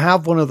 I don't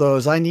have one of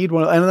those. I need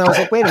one. And then I was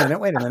like, wait a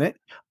minute.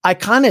 I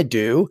kind of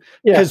do,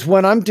 because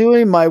when I'm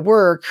doing my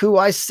work, who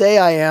I say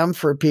I am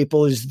for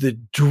people is the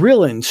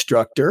drill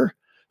instructor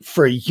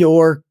for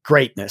your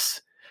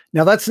greatness.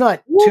 Now, that's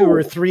not 2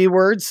 or 3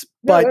 words,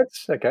 but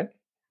that's okay.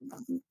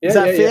 Does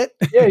that fit?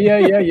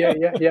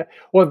 Yeah.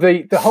 Well,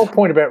 the whole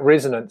point about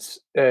resonance.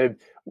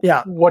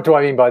 What do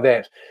I mean by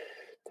that?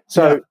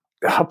 So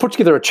I'll put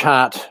together a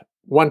chart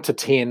 1 to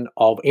 10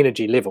 of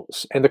energy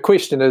levels, and the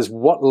question is,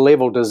 what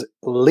level does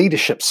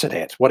leadership sit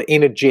at? What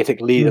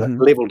energetic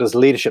level does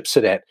leadership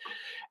sit at?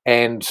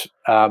 And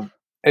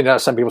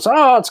some people say,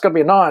 oh, it's got to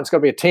be a 9, it's got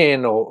to be a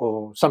 10,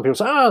 or some people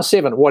say,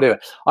 7, whatever.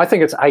 I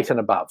think it's 8 and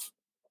above.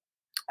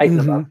 8 and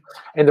above.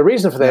 And the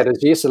reason for that is,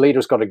 yes, the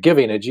leader's got to give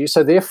energy.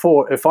 So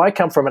therefore, if I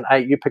come from an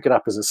 8, you pick it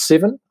up as a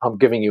 7, I'm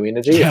giving you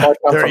energy. If I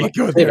come from a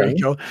 7,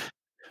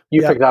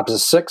 you pick it up as a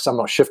 6, I'm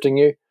not shifting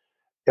you.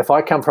 If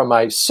I come from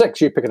a 6,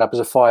 you pick it up as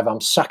a 5,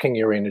 I'm sucking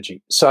your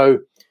energy. So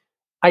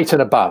 8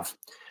 and above.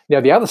 Now,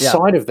 the other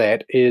side of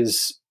that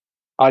is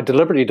I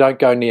deliberately don't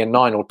go near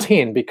 9 or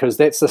 10, because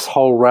that's this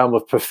whole realm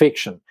of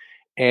perfection.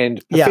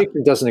 And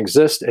perfection doesn't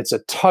exist. It's a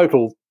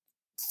total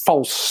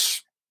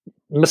false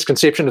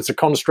misconception. It's a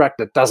construct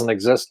that doesn't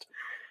exist.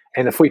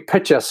 And if we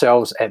pitch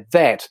ourselves at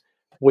that,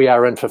 we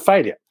are in for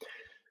failure.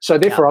 So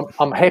therefore,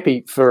 I'm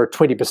happy for a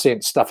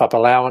 20% stuff-up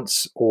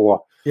allowance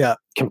or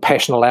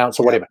compassion allowance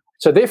or whatever.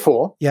 So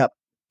therefore,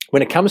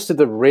 when it comes to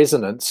the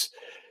resonance,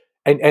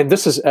 and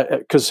this is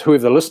because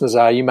whoever the listeners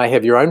are, you may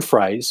have your own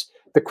phrase.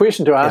 The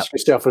question to ask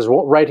yourself is,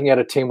 what rating out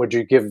of 10 would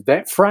you give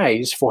that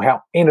phrase for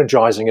how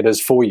energizing it is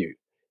for you?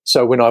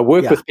 So when I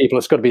work with people,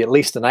 it's got to be at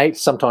least an 8.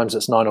 Sometimes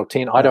it's 9 or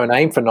 10. I don't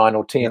aim for 9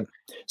 or 10.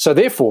 So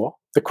therefore,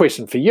 the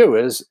question for you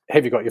is,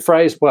 have you got your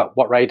phrase? Well,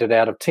 what rated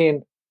out of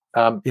 10?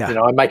 I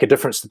make a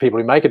difference to people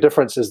who make a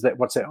difference. Is that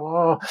what's that?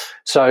 Oh,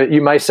 so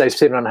you may say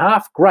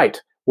 7.5.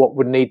 Great. What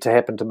would need to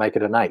happen to make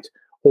it an 8?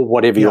 Or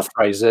whatever your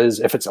phrase is.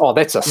 If it's,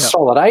 that's a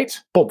solid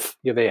 8, boom,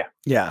 you're there.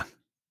 Yeah.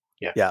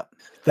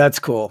 That's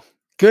cool.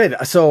 Good.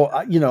 So,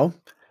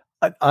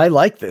 I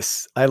like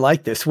this.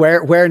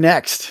 Where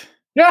next?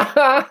 Well,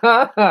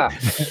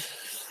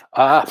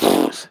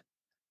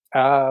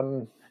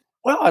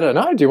 I don't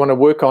know. Do you want to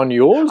work on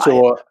yours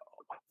or?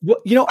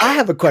 Well, I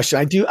have a question.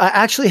 I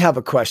actually have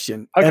a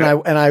question. Okay.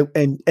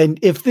 And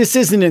if this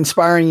isn't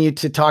inspiring you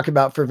to talk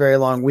about for very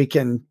long, we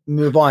can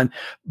move on.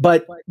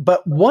 But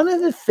one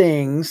of the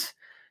things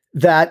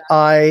that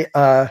I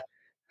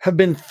have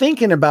been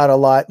thinking about a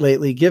lot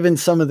lately, given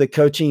some of the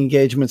coaching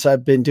engagements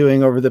I've been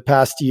doing over the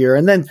past year,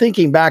 and then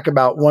thinking back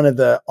about one of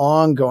the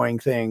ongoing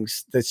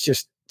things that's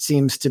just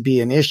seems to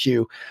be an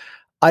issue,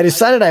 I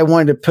decided I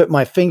wanted to put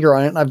my finger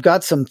on it, and I've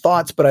got some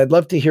thoughts, but I'd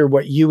love to hear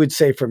what you would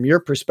say from your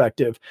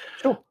perspective.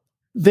 Sure.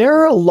 There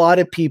are a lot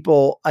of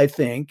people, I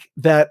think,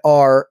 that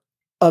are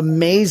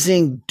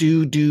amazing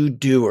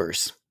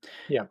doers.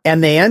 Yeah.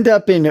 And they end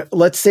up in,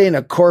 let's say, in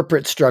a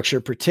corporate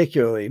structure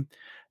particularly,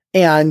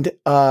 and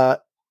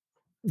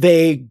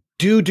they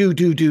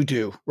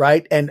do,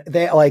 right? And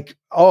they like,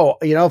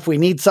 if we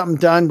need something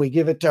done, we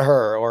give it to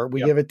her or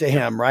we give it to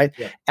him, right?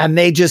 Yeah. And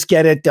they just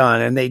get it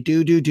done and they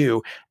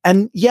do.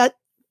 And yet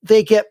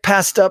they get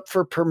passed up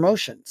for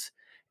promotions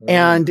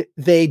and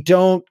they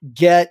don't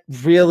get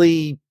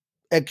really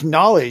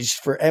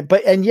acknowledged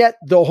and yet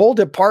the whole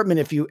department,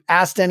 if you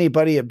asked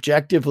anybody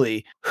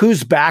objectively,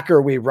 whose back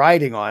are we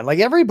riding on? Like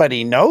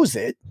everybody knows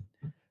it,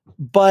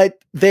 but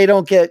they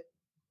don't get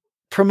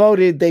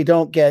promoted. They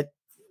don't get,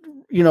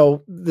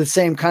 the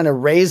same kind of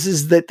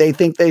raises that they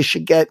think they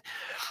should get.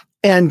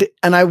 And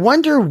I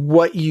wonder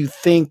what you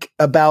think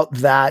about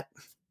that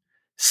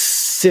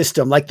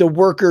system, like the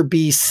worker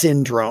bee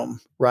syndrome,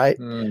 right?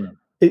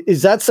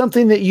 Is that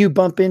something that you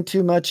bump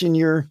into much in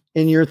your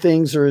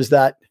things, or is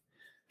that?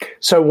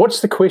 So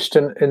what's the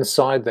question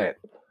inside that?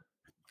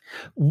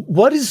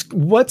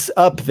 What's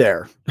up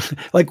there?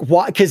 Like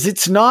why? Because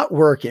it's not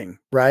working,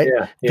 right?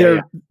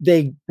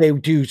 They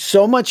do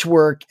so much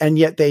work and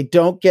yet they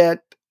don't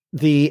get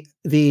the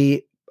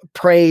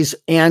praise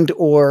and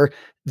or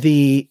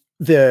the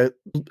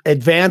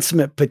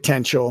advancement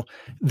potential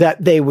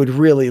that they would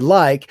really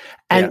like.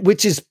 And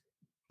which is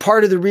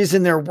part of the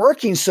reason they're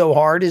working so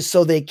hard is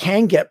so they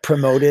can get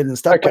promoted and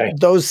stuff. Okay. But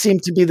those seem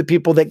to be the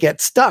people that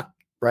get stuck,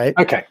 right?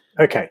 Okay.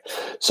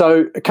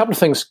 So a couple of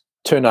things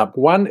turn up.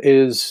 One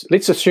is,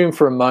 let's assume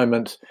for a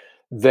moment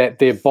that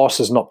their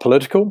boss is not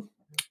political.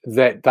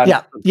 It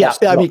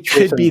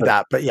could be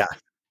that, but yeah.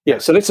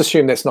 So let's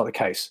assume that's not the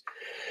case.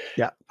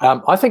 Yeah.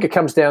 I think it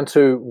comes down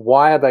to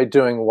why are they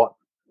doing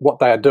what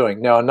they are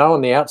doing. Now, I know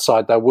on the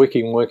outside they're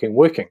working,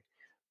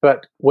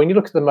 but when you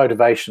look at the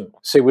motivation,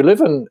 see, we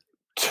live in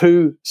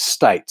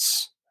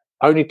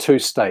only two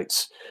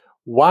states.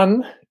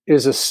 One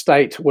is a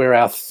state where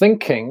our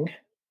thinking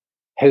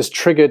has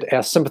triggered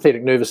our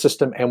sympathetic nervous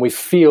system and we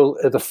feel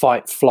the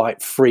fight,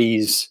 flight,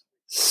 freeze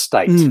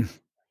state.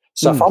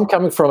 So if I'm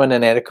coming from an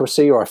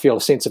inadequacy or I feel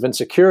a sense of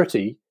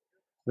insecurity,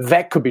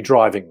 that could be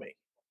driving me.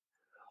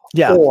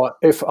 Yeah. Or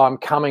if I'm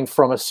coming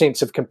from a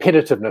sense of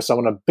competitiveness, I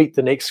want to beat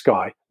the next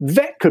guy,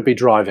 that could be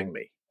driving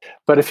me.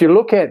 But if you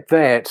look at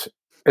that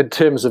in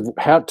terms of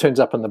how it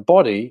turns up in the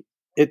body,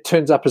 it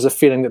turns up as a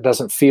feeling that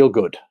doesn't feel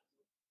good.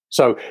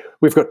 So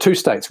we've got two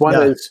states. One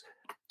is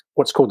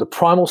what's called the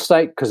primal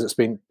state, because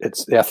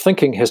our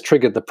thinking has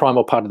triggered the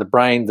primal part of the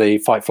brain, the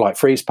fight, flight,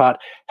 freeze part.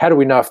 How do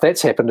we know if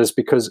that's happened? Is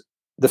because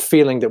the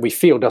feeling that we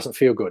feel doesn't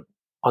feel good.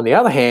 On the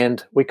other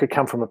hand, we could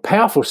come from a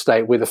powerful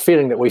state where the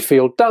feeling that we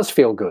feel does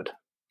feel good.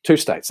 Two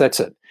states,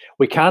 that's it.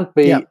 We can't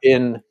be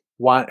in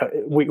one.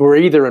 We're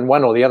either in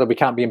one or the other. We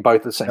can't be in both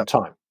at the same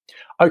time.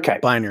 Okay.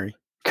 Binary.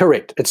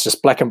 Correct. It's just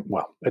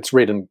it's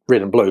red and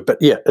blue, but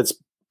it's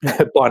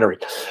binary.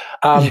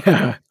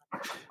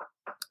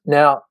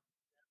 Now,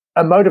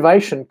 a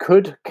motivation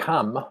could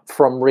come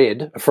from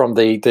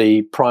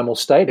the primal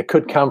state. It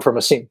could come from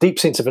a deep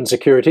sense of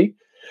insecurity.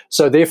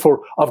 So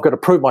therefore, I've got to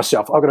prove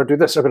myself. I've got to do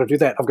this. I've got to do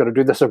that. I've got to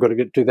do this. I've got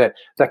to do that.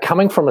 They're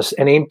coming from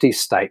an empty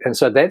state. And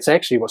so that's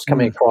actually what's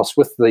coming across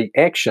with the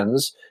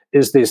actions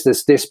is there's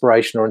this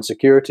desperation or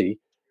insecurity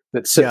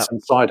that sits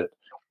inside it.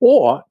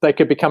 Or they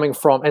could be coming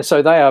from, and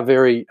so they are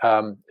very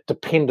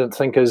dependent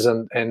thinkers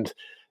and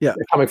Yeah.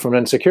 They're coming from an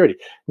insecurity.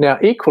 Now,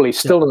 equally,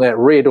 still in that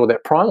red or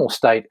that primal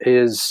state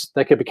is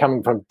they could be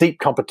coming from deep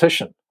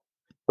competition,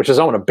 which is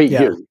I want to beat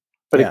you.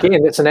 But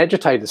again, it's an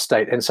agitated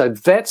state. And so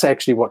that's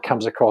actually what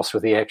comes across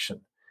with the action.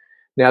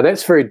 Now,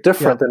 that's very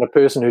different than a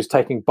person who's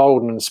taking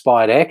bold and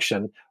inspired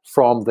action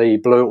from the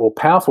blue or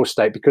powerful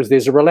state, because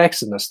there's a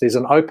relaxedness, there's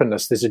an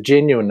openness, there's a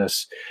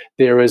genuineness.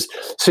 There is,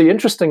 see,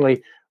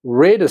 interestingly,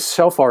 red is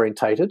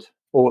self-orientated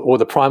or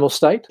the primal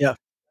state. Yeah.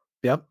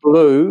 Yep.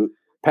 Blue,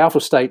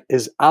 powerful state,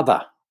 is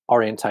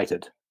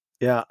other-orientated.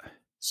 Yeah.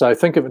 So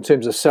think of it in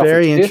terms of self-obsessed.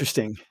 Very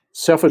interesting.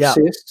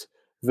 Self-obsessed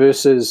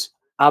versus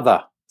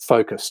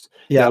other-focused.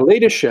 Yeah. Now,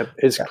 leadership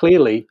is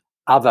clearly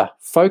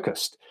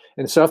other-focused.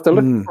 And so if they're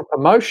looking for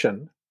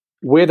promotion,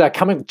 where they're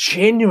coming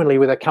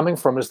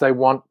from is they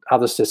want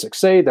others to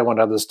succeed, they want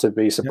others to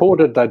be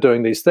supported, they're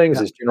doing these things,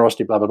 there's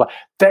generosity, blah, blah, blah.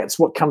 That's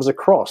what comes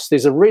across.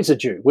 There's a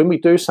residue. When we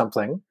do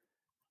something,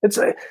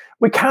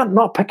 we can't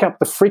not pick up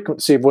the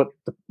frequency of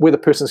where the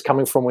person's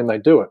coming from when they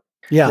do it.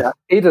 Yeah. Now,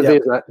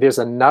 either there's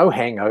a no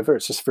hangover,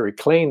 it's just very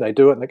clean, they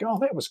do it and they go, oh,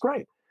 that was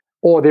great.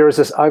 Or there is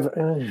this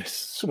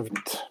sort of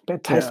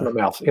bad taste in the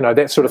mouth,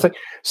 that sort of thing.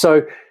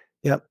 So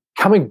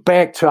coming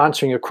back to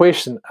answering your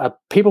question,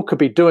 people could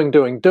be doing,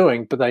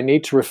 but they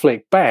need to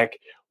reflect back.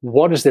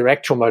 What is their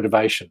actual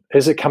motivation?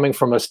 Is it coming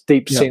from a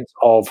deep sense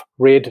of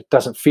red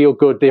doesn't feel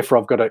good, therefore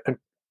I've got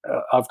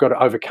to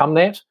overcome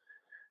that,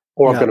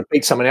 or I've got to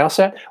beat someone else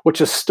out,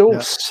 which is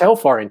still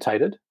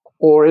self-orientated,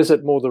 or is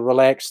it more the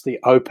relaxed, the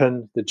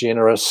open, the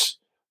generous,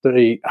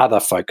 the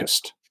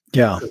other-focused?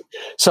 Yeah.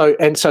 So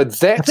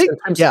that's in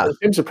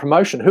terms of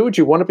promotion. Who would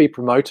you want to be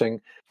promoting?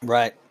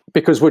 Right.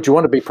 Because would you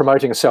want to be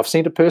promoting a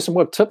self-centered person?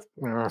 What tip?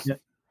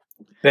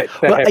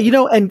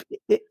 And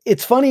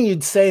it's funny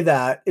you'd say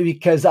that,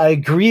 because I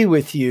agree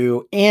with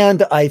you,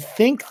 and I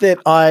think that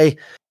I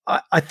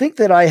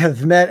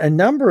have met a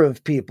number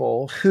of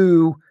people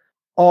who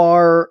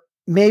are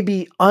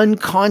maybe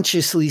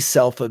unconsciously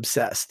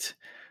self-obsessed,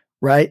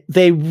 right?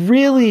 They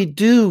really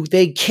do.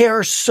 They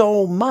care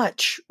so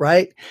much,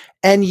 right?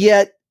 And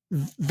yet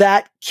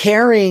that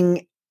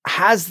caring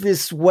has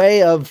this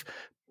way of,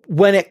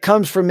 when it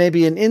comes from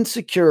maybe an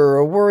insecure or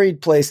a worried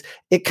place,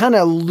 it kind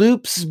of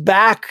loops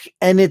back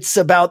and it's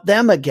about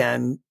them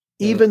again,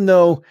 even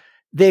though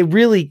they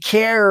really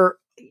care.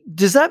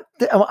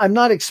 I'm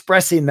not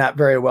expressing that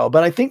very well,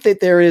 but I think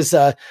that there is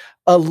one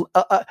of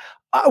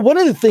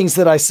the things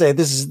that I say,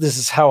 this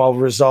is how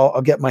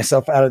I'll get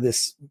myself out of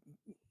this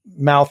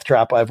mouth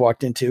trap I've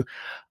walked into.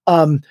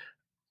 That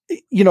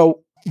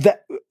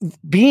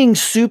being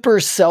super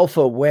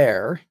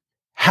self-aware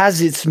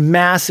has its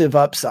massive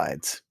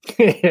upsides.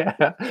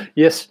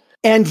 Yes.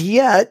 And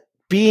yet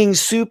being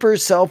super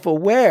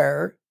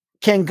self-aware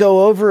can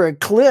go over a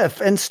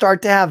cliff and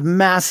start to have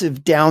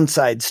massive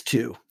downsides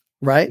too.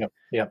 Right.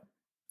 Yeah.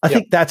 I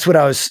think that's what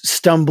I was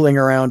stumbling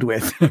around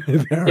with.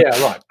 Yeah.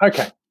 Right.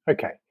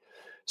 Okay.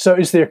 So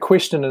is there a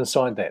question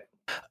inside that?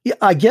 Yeah,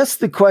 I guess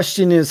the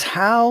question is,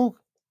 how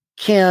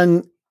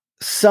can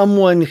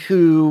someone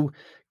who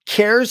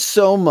cares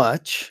so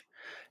much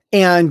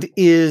and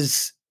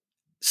is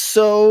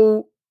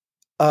so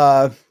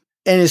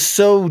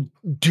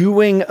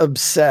doing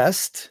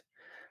obsessed,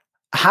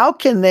 how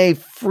can they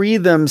free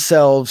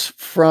themselves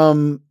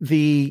from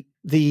the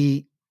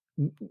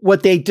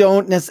what they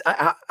don't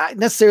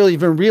necessarily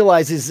even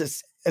realize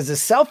is as a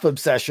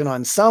self-obsession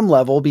on some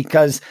level,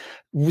 because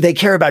they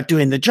care about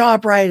doing the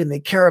job right, and they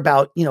care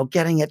about,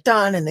 getting it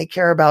done, and they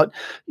care about,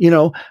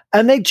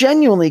 and they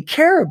genuinely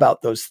care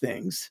about those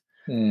things.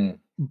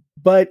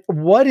 But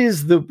what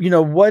is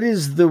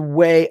the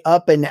way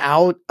up and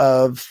out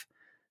of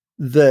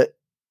the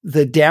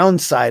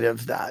downside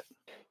of that?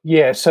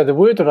 Yeah. So the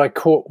word that I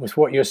caught with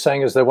what you're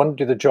saying is they want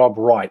to do the job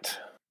right.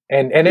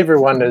 And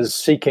everyone is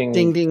seeking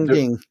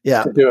to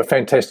do a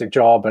fantastic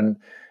job and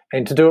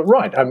to do it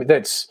right. I mean,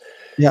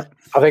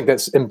 I think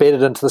that's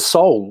embedded into the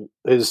soul,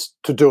 is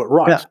to do it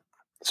right. Yeah.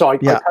 So I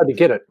totally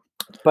get it.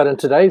 But in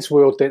today's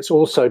world, that's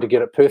also to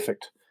get it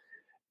perfect.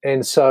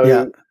 And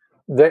so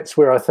that's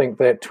where I think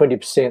that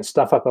 20%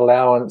 stuff up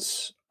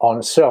allowance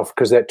on self,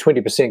 because that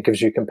 20%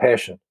 gives you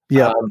compassion.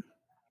 Yeah.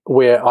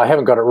 Where I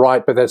haven't got it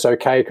right, but that's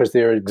okay because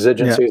there are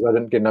exigencies. I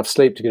didn't get enough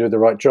sleep to do the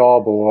right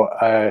job, or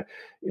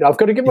I've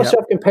got to give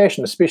myself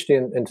compassion, especially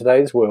in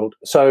today's world.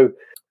 So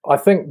I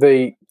think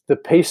the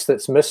piece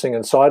that's missing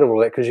inside of all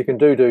that, because you can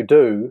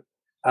do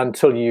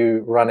until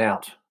you run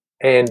out.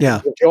 And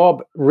the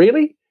job,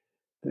 really,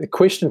 the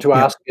question to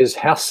ask is,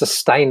 how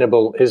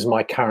sustainable is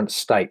my current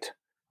state?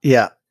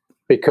 Yeah.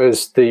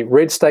 Because the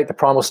red state, the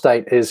primal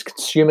state, is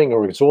consuming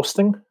or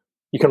exhausting.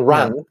 You can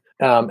run.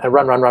 And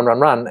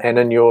run, and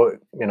then you're,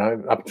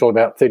 up until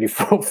about 30,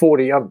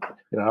 40, I'm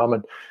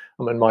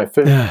in my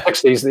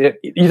 60s.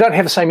 You don't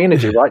have the same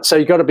energy, right? So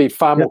you got to be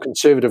far more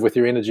conservative with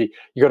your energy.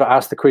 You got to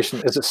ask the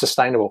question: is it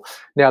sustainable?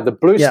 Now, the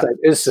blue state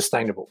is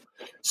sustainable.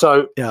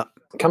 So it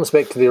comes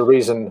back to the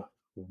reason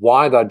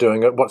why they're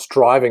doing it. What's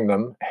driving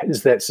them?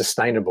 Is that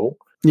sustainable?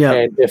 Yeah.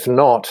 And if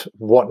not,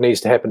 what needs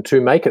to happen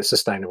to make it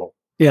sustainable?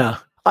 Yeah.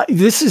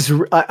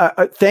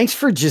 Thanks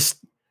for just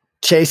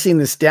chasing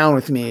this down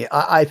with me.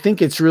 I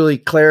think it's really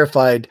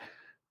clarified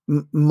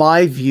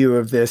my view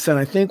of this. And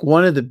I think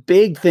one of the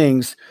big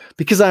things,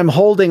 because I'm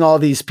holding all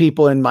these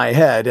people in my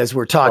head as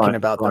we're talking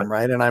about them,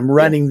 right? And I'm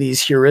running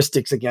these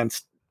heuristics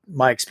against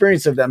my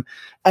experience of them.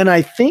 And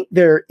I think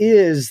there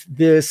is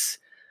this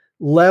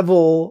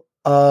level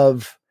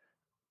of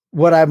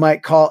what I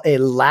might call a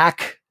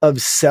lack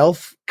of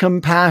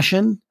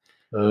self-compassion.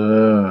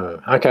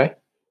 Okay.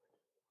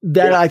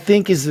 That I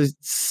think is a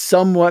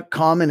somewhat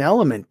common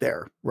element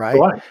there,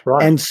 right?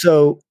 Right. And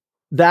so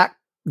that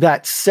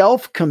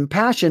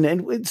self-compassion,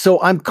 and so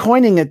I'm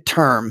coining a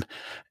term,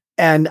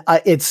 and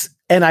I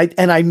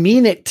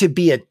mean it to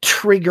be a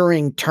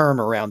triggering term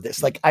around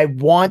this. Like, I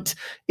want,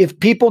 if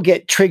people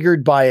get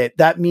triggered by it,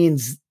 that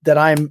means that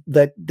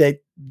that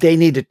they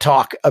need to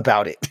talk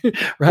about it,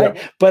 right?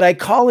 Yeah. But I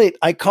call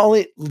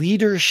it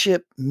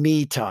leadership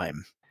me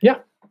time. Yeah.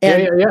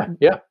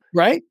 Yeah.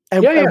 Right.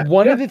 And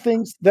one of the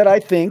things that I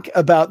think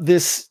about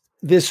this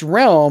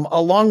realm,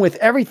 along with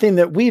everything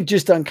that we've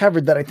just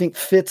uncovered that I think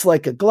fits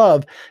like a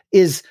glove,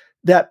 is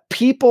that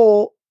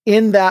people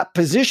in that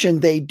position,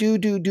 they do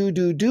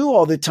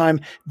all the time.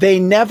 They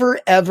never,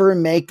 ever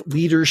make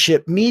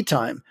leadership me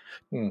time.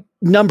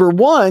 Number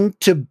one,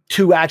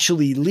 to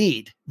actually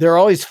lead. They're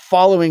always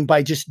following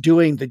by just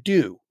doing the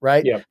do,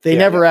 right? They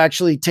never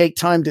actually take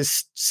time to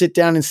sit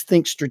down and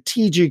think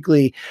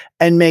strategically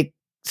and make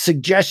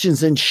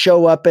suggestions and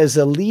show up as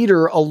a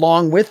leader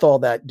along with all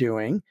that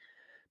doing,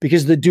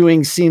 because the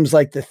doing seems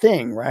like the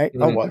thing, right?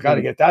 Oh, well, I got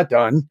to get that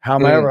done.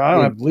 However, I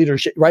don't have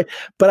leadership, right?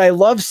 But I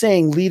love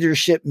saying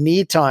leadership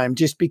me time,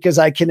 just because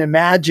I can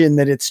imagine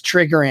that it's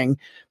triggering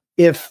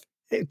if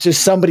to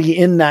somebody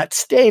in that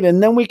state.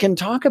 And then we can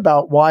talk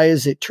about, why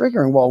is it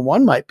triggering? Well,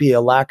 one might be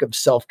a lack of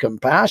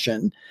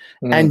self-compassion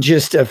and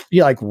just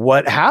like,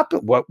 what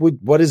happened?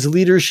 What does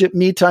leadership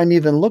me time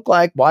even look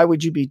like? Why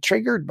would you be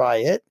triggered by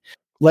it?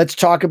 Let's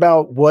talk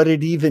about what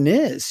it even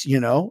is,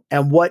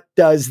 and what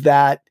does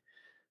that,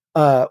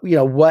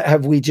 what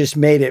have we just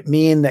made it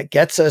mean that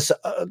gets us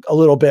a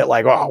little bit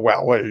like, oh,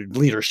 well, what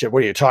leadership?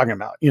 What are you talking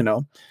about?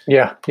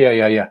 Yeah.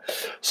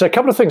 So a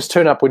couple of things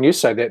turn up when you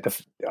say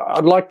that.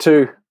 I'd like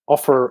to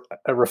offer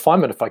a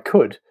refinement, if I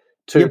could,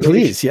 to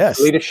please, yes,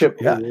 leadership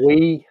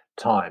we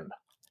time.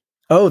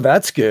 Oh,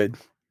 that's good.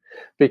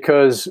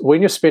 Because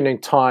when you're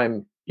spending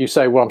time, you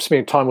say, well, I'm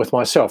spending time with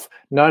myself.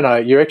 No,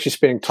 you're actually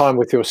spending time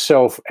with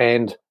yourself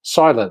and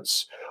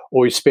silence,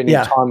 or you're spending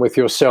time with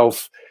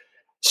yourself,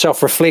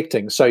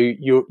 self-reflecting. So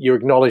you're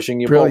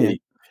acknowledging your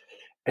body.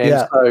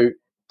 And so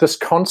this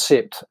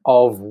concept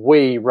of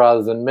we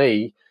rather than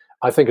me,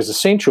 I think, is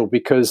essential,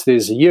 because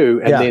there's you,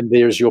 and then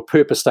there's your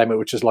purpose statement,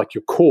 which is like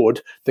your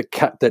cord that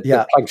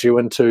plugs you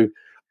into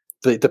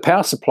the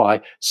power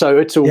supply. So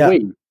it's a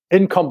we.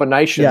 In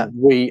combination,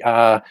 we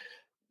are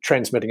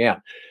transmitting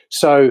out.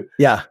 So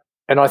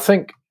and I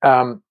think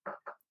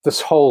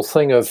this whole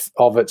thing of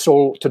it's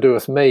all to do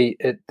with me,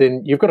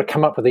 then you've got to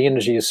come up with the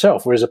energy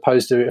yourself, whereas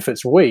opposed to if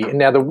it's we. And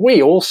now the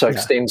we also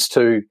extends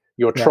to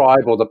your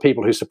tribe, or the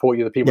people who support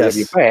you, the people who have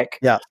your back.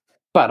 Yeah.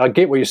 But I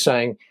get what you're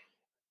saying.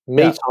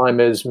 Me time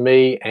is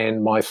me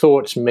and my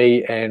thoughts,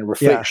 me and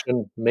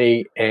reflection,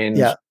 me and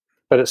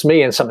but it's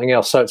me and something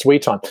else. So it's we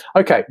time.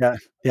 Okay.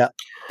 Yeah.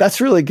 That's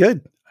really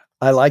good.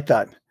 I like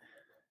that.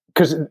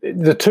 Because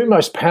the two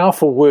most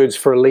powerful words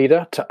for a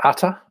leader to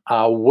utter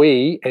are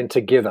we and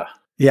together.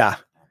 Yeah.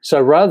 So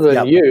rather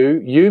than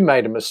you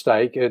made a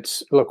mistake,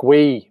 it's, look,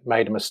 we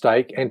made a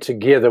mistake and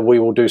together we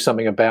will do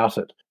something about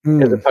it.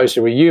 As opposed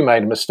to, well, you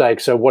made a mistake,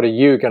 so what are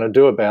you going to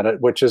do about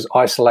it? Which is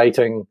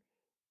isolating.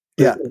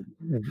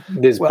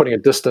 There's putting a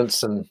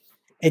distance, and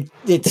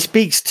it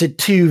speaks to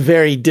two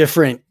very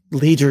different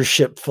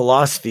leadership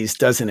philosophies,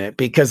 doesn't it?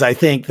 Because I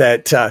think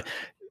that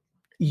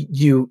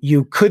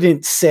you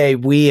couldn't say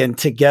we and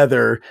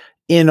together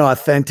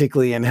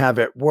inauthentically and have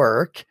it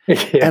work.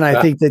 And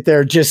I think that there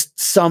are just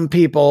some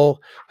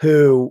people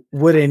who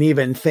wouldn't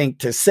even think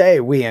to say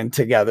we and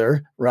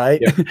together,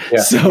 right?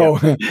 So,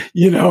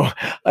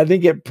 I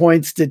think it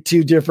points to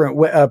two different,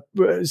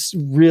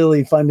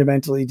 really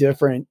fundamentally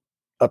different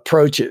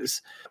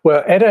approaches.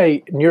 Well, at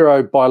a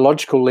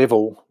neurobiological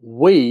level,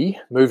 we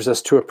moves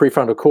us to a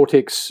prefrontal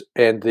cortex,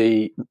 and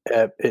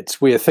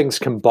it's where things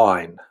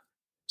combine.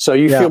 So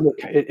you feel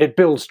it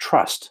builds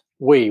trust.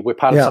 We're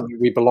part of something,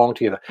 we belong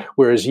together.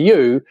 Whereas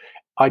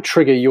I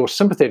trigger your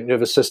sympathetic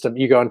nervous system.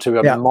 You go into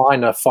a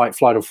minor fight,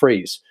 flight, or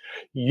freeze.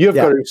 You've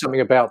got to do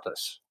something about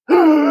this.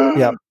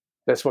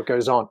 That's what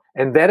goes on.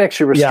 And that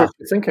actually restricts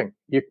your thinking.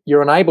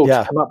 You're unable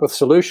to come up with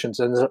solutions,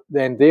 and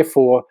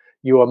therefore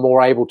you are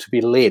more able to be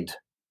led.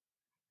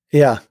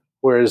 Yeah.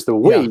 Whereas the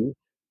we,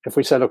 if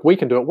we say, look, we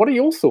can do it, what are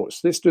your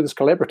thoughts? Let's do this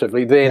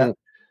collaboratively. Then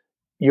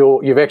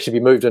you've actually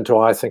been moved into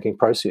a high thinking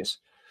process.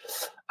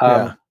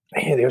 There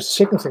was a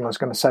second thing I was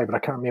going to say, but I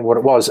can't remember what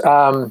it was.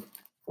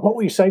 What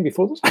were you saying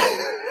before this?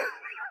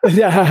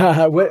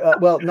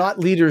 Well, not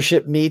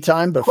leadership me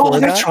time before that.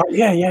 That's right.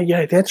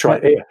 Yeah. That's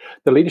right. Yeah.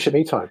 The leadership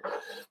me time.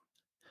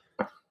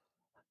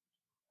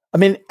 I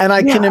mean, and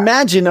I can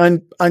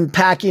imagine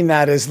unpacking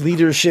that as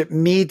leadership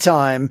me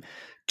time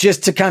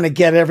just to kind of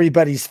get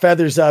everybody's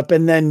feathers up,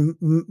 and then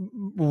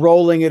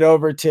rolling it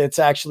over to it's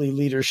actually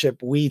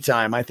leadership we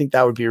time. I think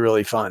that would be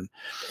really fun.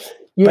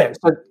 Yeah.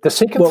 So the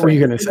second what thing, were you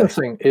going to say?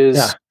 Thing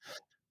is,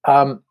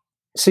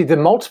 see, there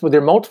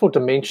are multiple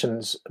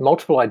dimensions,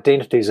 multiple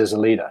identities as a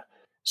leader.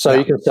 So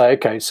you can say,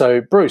 okay, so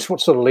Bruce, what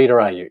sort of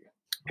leader are you?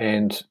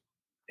 And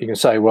you can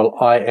say, well,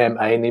 I am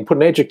a, and then put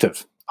an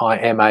adjective. I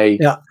am a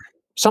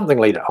something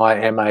leader. I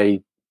am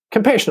a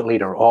compassionate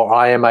leader, or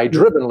I am a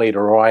driven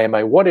leader, or I am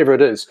a whatever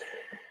it is.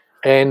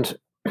 And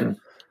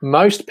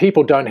most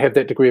people don't have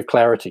that degree of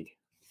clarity.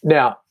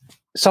 Now,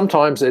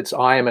 sometimes it's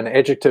I am an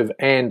adjective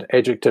and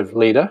adjective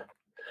leader.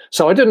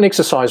 So I did an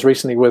exercise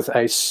recently with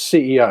a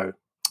CEO,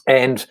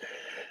 and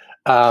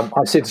I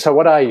said, so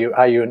what are you?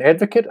 Are you an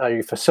advocate? Are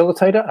you a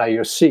facilitator? Are you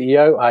a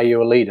CEO? Are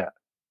you a leader?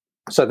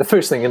 So the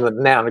first thing in the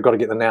noun, I've got to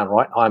get the noun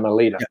right. I'm a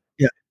leader.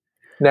 Yeah.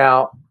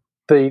 Now,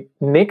 the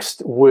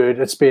next word,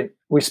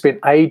 we spent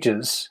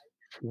ages.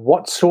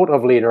 What sort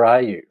of leader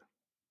are you?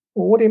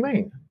 Well, what do you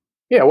mean?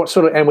 Yeah, what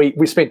sort of? And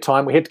we spent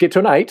time. We had to get to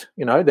an 8.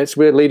 That's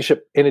where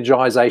leadership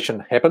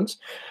energization happens.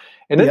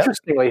 And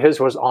interestingly, his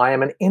was I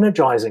am an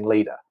energizing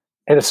leader.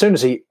 And as soon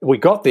as we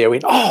got there, we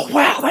went, oh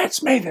wow,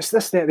 that's me. This,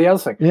 that, the other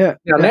thing. Yeah.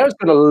 Now he's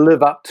got to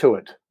live up to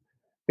it,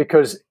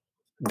 because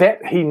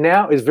that he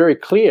now is very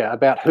clear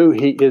about who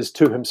he is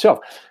to himself.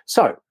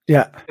 So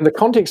in the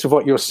context of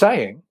what you're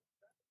saying,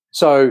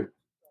 so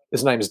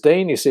his name is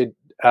Dean. He said,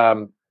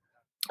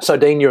 so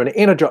Dean, you're an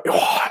energizer.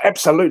 Oh,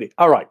 absolutely.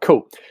 All right,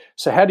 cool.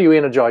 So how do you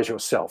energize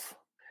yourself?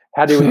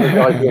 How do you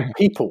energize your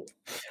people?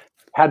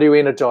 How do you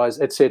energize,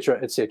 et cetera,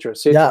 et cetera, et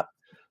cetera? Yeah.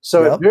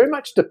 So it very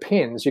much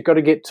depends. You've got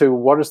to get to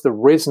what is the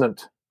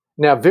resonant.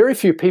 Now, very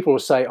few people will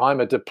say, I'm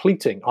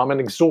an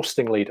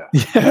exhausting leader.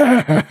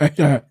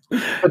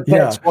 But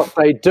that's what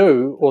they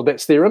do, or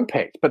that's their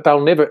impact. But they'll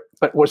never,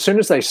 but as soon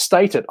as they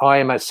state it, I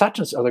am a such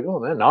and such, they're like, oh,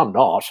 no, I'm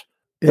not.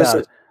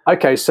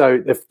 Okay,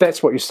 so if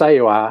that's what you say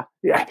you are,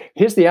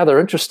 here's the other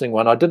interesting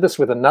one. I did this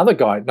with another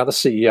guy, another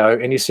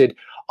CEO, and he said,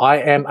 I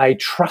am a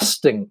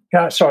trusted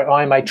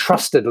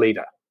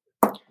leader.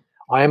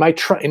 I am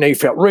he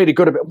felt really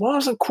good about it.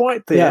 Wasn't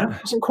quite there.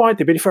 Wasn't quite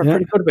there, but he felt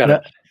pretty good about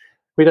it.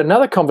 We had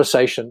another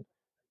conversation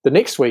the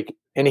next week,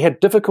 and he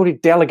had difficulty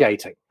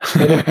delegating.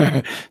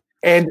 And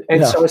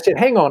so I said,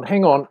 hang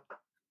on.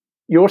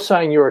 You're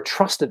saying you're a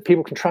trusted,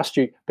 people can trust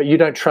you, but you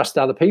don't trust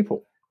other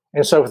people.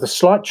 And so with a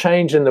slight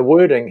change in the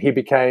wording, he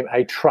became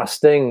a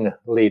trusting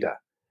leader.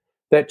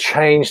 That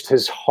changed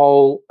his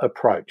whole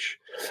approach.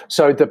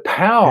 So the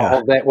power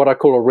of that, what I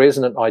call a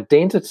resonant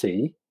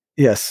identity,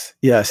 is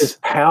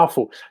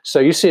powerful. So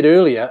you said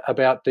earlier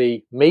about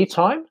the me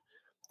time.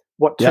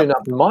 What turned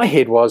up in my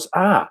head was,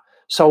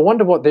 so I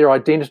wonder what their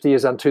identity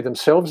is unto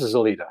themselves as a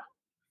leader.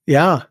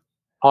 Yeah.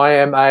 I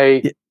am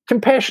a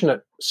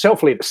compassionate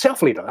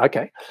self-leader.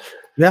 Okay.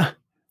 Yeah.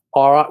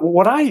 All right. Well,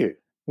 what are you?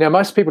 Now,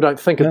 most people don't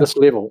think at this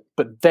level,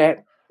 but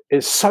that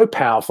is so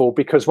powerful,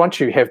 because once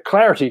you have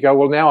clarity, you go,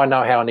 well, now I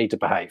know how I need to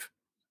behave.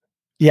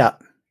 Yeah.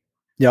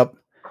 Yep.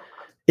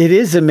 It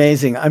is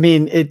amazing. I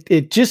mean,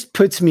 it just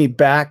puts me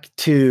back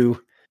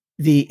to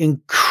the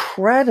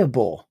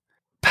incredible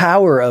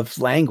power of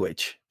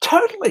language.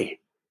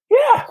 Totally.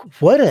 Yeah.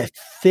 What a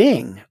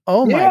thing.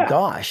 Oh my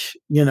gosh.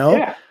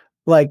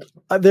 Like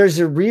there's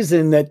a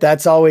reason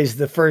that's always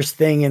the first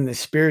thing in the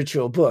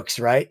spiritual books,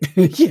 right?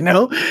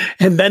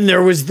 And then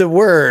there was the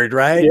word,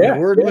 right? The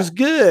word was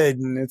good.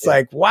 And it's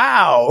like,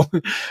 wow.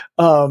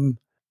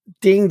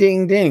 Ding,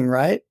 ding, ding,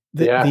 right?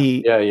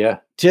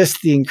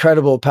 Just the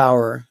incredible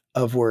power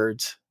of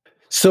words.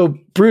 So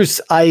Bruce,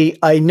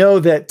 I know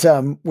that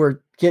we're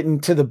getting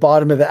to the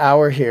bottom of the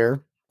hour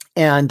here,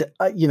 and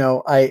I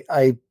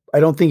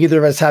don't think either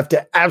of us have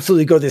to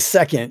absolutely go this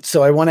second.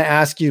 So I want to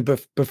ask you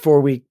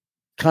before we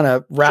kind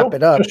of wrap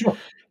it up. Sure.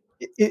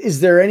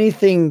 Is there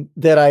anything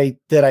that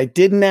I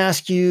didn't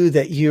ask you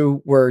that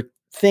you were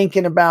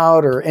thinking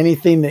about, or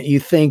anything that you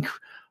think,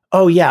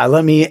 oh yeah,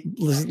 let me,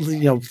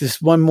 this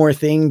one more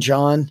thing,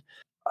 John?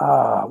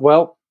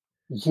 Well,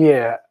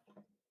 yeah.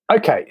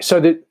 Okay. So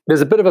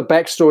there's a bit of a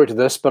backstory to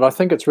this, but I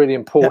think it's really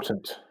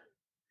important.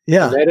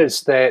 Yeah. And that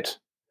is that.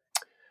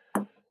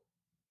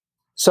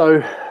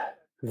 So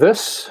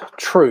this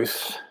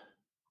truth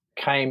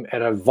came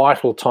at a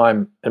vital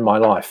time in my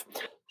life.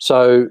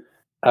 So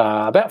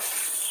about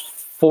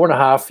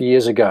 4.5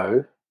 years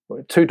ago,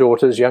 2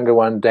 daughters, younger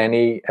one,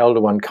 Danny, elder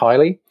one,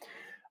 Kylie.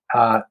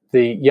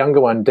 The younger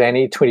one,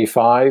 Danny,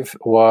 25,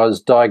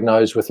 was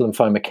diagnosed with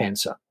lymphoma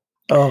cancer,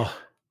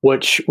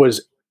 which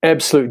was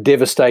absolutely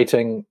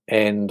devastating.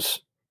 And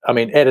I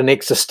mean, at an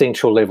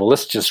existential level,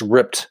 this just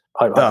ripped.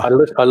 I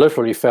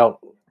literally felt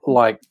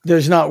like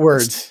there's not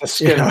words. The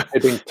skin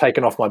had been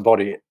taken off my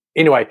body.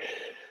 Anyway,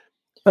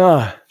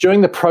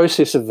 during the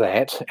process of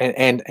that,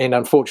 and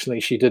unfortunately,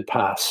 she did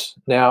pass.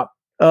 Now,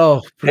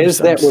 Bruce,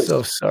 I'm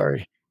so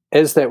sorry.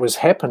 As that was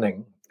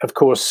happening, of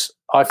course,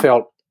 I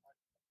felt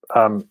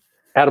out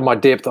of my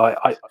depth.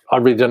 I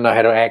really didn't know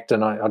how to act,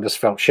 and I just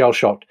felt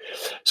shell-shocked.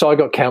 So I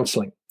got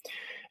counseling.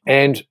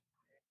 And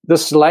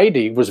this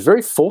lady was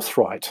very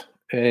forthright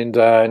And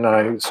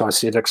no, so I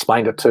said,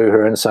 explained it to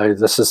her, and so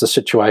this is the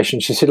situation.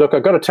 She said, look,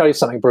 I've got to tell you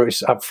something,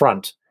 Bruce, up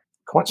front.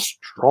 Quite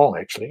strong,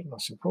 actually. And I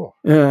said, oh.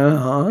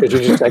 Because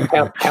you just say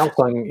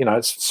counselling,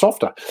 it's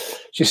softer.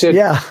 She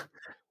said,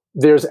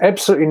 there's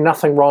absolutely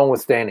nothing wrong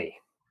with Danny.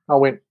 I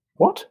went,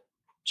 what?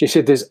 She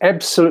said, there's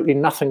absolutely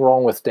nothing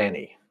wrong with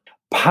Danny.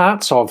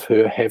 Parts of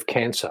her have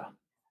cancer.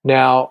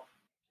 Now,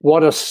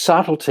 what a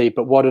subtlety,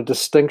 but what a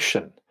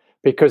distinction.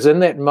 Because in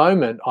that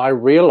moment, I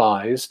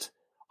realized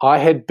I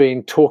had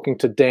been talking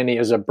to Danny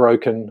as a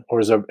broken,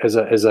 or as a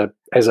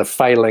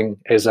failing,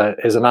 as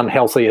an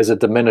unhealthy, as a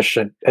diminished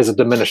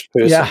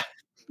person.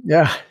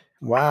 Yeah.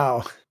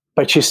 Wow.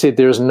 But she said,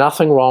 there is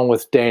nothing wrong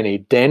with Danny.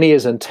 Danny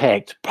is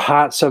intact.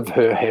 Parts of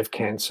her have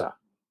cancer.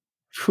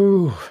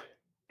 Whew.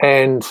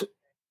 And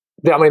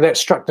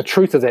the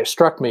truth of that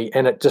struck me,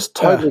 and it just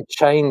totally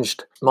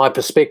changed my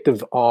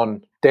perspective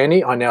on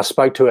Danny. I now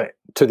spoke to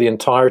the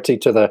entirety,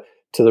 to the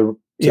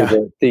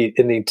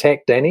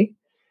intact Danny.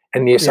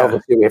 And yes,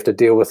 obviously we have to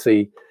deal with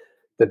the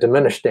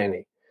diminished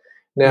Danny.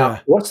 Now,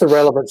 what's the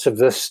relevance of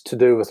this to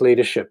do with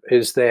leadership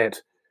is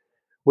that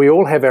we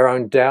all have our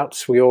own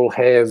doubts. We all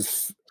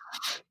have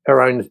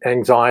our own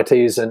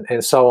anxieties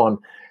and so on.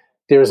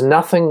 There is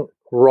nothing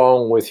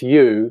wrong with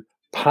you.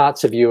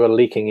 Parts of you are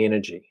leaking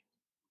energy.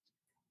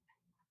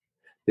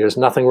 There's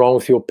nothing wrong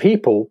with your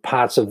people.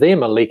 Parts of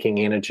them are leaking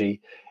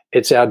energy.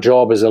 It's our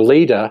job as a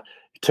leader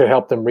to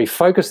help them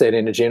refocus that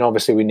energy. And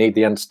obviously we need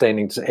the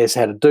understanding as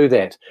how to do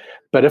that.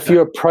 But if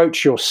you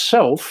approach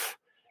yourself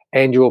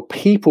and your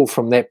people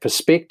from that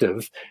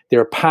perspective, there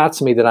are parts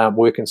of me that aren't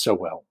working so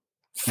well.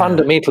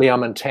 Fundamentally,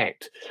 I'm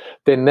intact.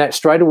 Then that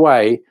straight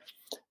away,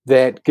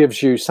 that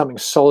gives you something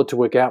solid to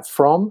work out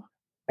from,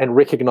 and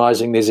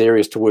recognizing there's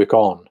areas to work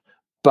on.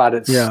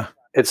 But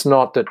it's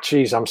not that,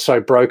 geez, I'm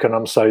so broken,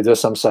 I'm so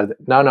this, I'm so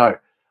that. No.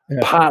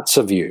 Parts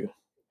of you.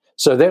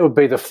 So that would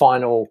be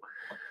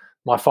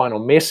my final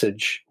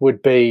message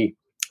would be,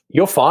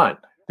 you're fine.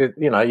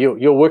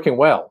 You're working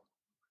well.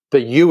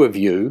 The you of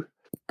you,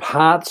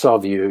 parts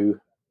of you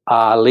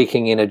are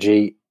leaking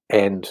energy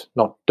and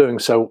not doing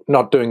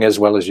as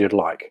well as you'd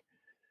like.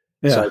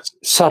 So it's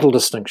subtle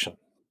distinction.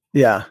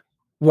 Yeah.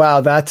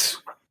 Wow.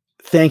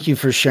 Thank you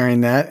for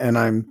sharing that. And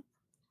I'm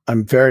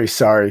very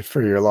sorry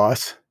for your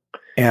loss.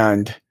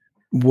 And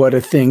what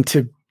a thing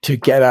to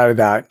get out of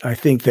that. I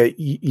think that,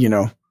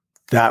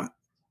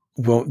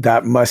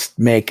 that must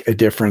make a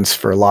difference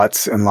for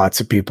lots and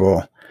lots of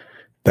people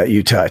that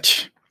you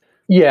touch.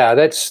 Yeah,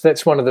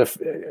 that's one of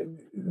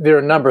there are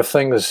a number of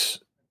things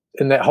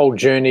in that whole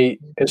journey.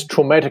 As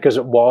traumatic as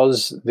it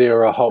was, there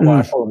are a whole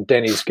I call them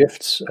Danny's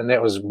gifts, and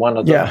that was one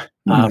of them,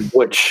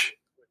 which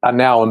are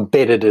now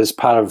embedded as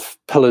part of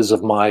pillars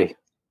of my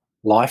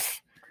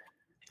life.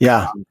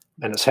 Yeah.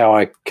 And it's how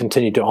I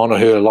continue to honor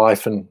her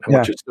life and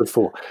what she stood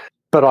for.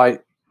 But I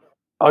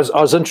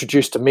was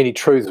introduced to many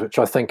truths which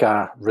I think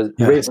are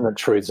resonant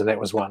truths, and that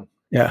was one.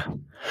 Yeah.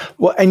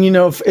 Well, and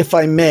if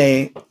I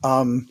may,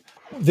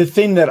 the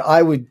thing that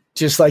I would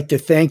just like to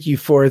thank you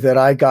for that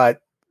I got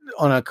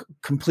on a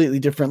completely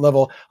different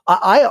level,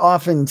 I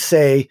often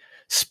say,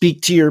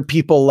 speak to your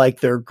people like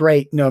they're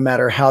great, no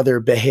matter how they're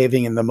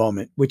behaving in the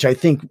moment, which I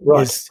think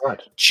is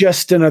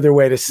just another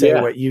way to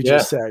say what you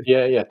just said.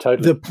 Yeah,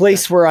 totally. The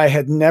place where I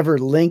had never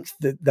linked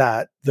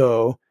that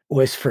though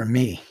was for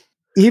me.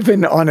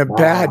 Even on a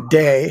bad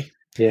day,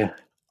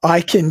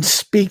 I can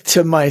speak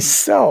to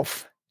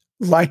myself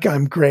like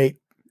I'm great,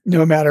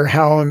 no matter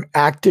how I'm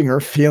acting or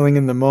feeling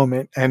in the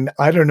moment. And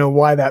I don't know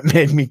why that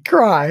made me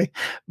cry,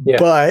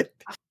 but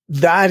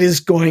that is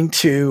going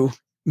to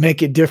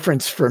make a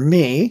difference for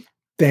me.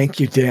 Thank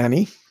you,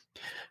 Danny.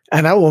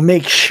 And I will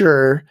make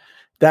sure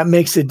that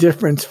makes a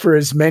difference for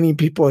as many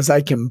people as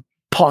I can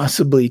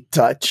possibly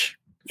touch.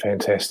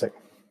 Fantastic.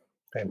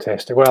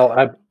 Well,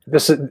 I've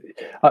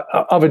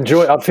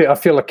enjoyed. I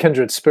feel a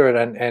kindred spirit,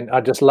 and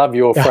I just love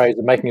your phrase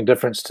of making a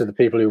difference to the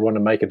people who want to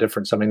make a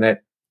difference. I mean,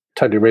 that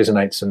totally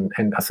resonates, and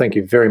I thank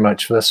you very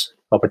much for this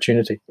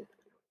opportunity.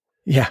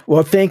 Yeah,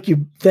 well, thank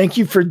you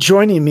for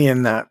joining me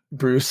in that,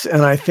 Bruce.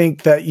 And I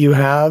think that you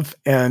have,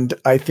 and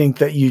I think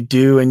that you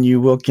do, and you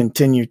will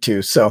continue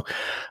to. So,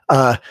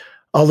 I'll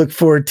look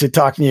forward to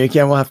talking to you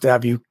again. We'll have to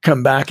have you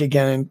come back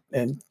again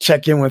and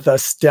check in with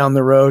us down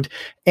the road.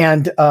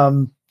 And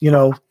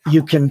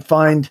you can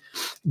find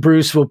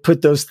Bruce. We'll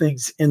put those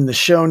things in the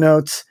show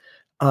notes.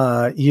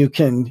 You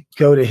can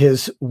go to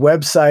his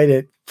website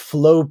at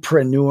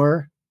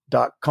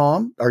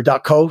flowpreneur.com or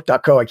 .co.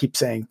 I keep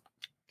saying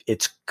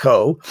it's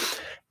co.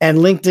 And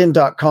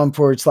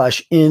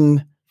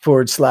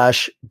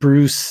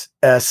linkedin.com/in/Bruce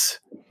S.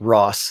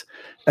 Ross.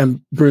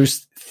 And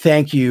Bruce,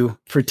 thank you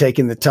for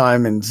taking the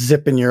time and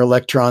zipping your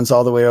electrons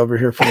all the way over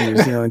here from New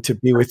Zealand to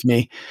be with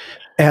me.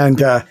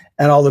 And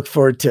I'll look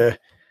forward to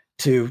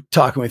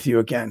talking with you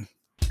again.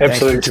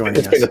 Absolutely.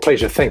 It's been a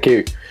pleasure. Thank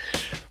you.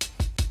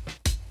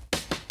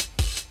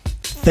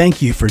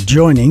 Thank you for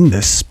joining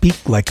the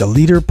Speak Like a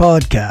Leader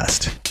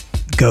podcast.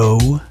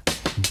 Go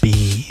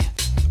be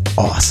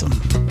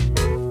awesome.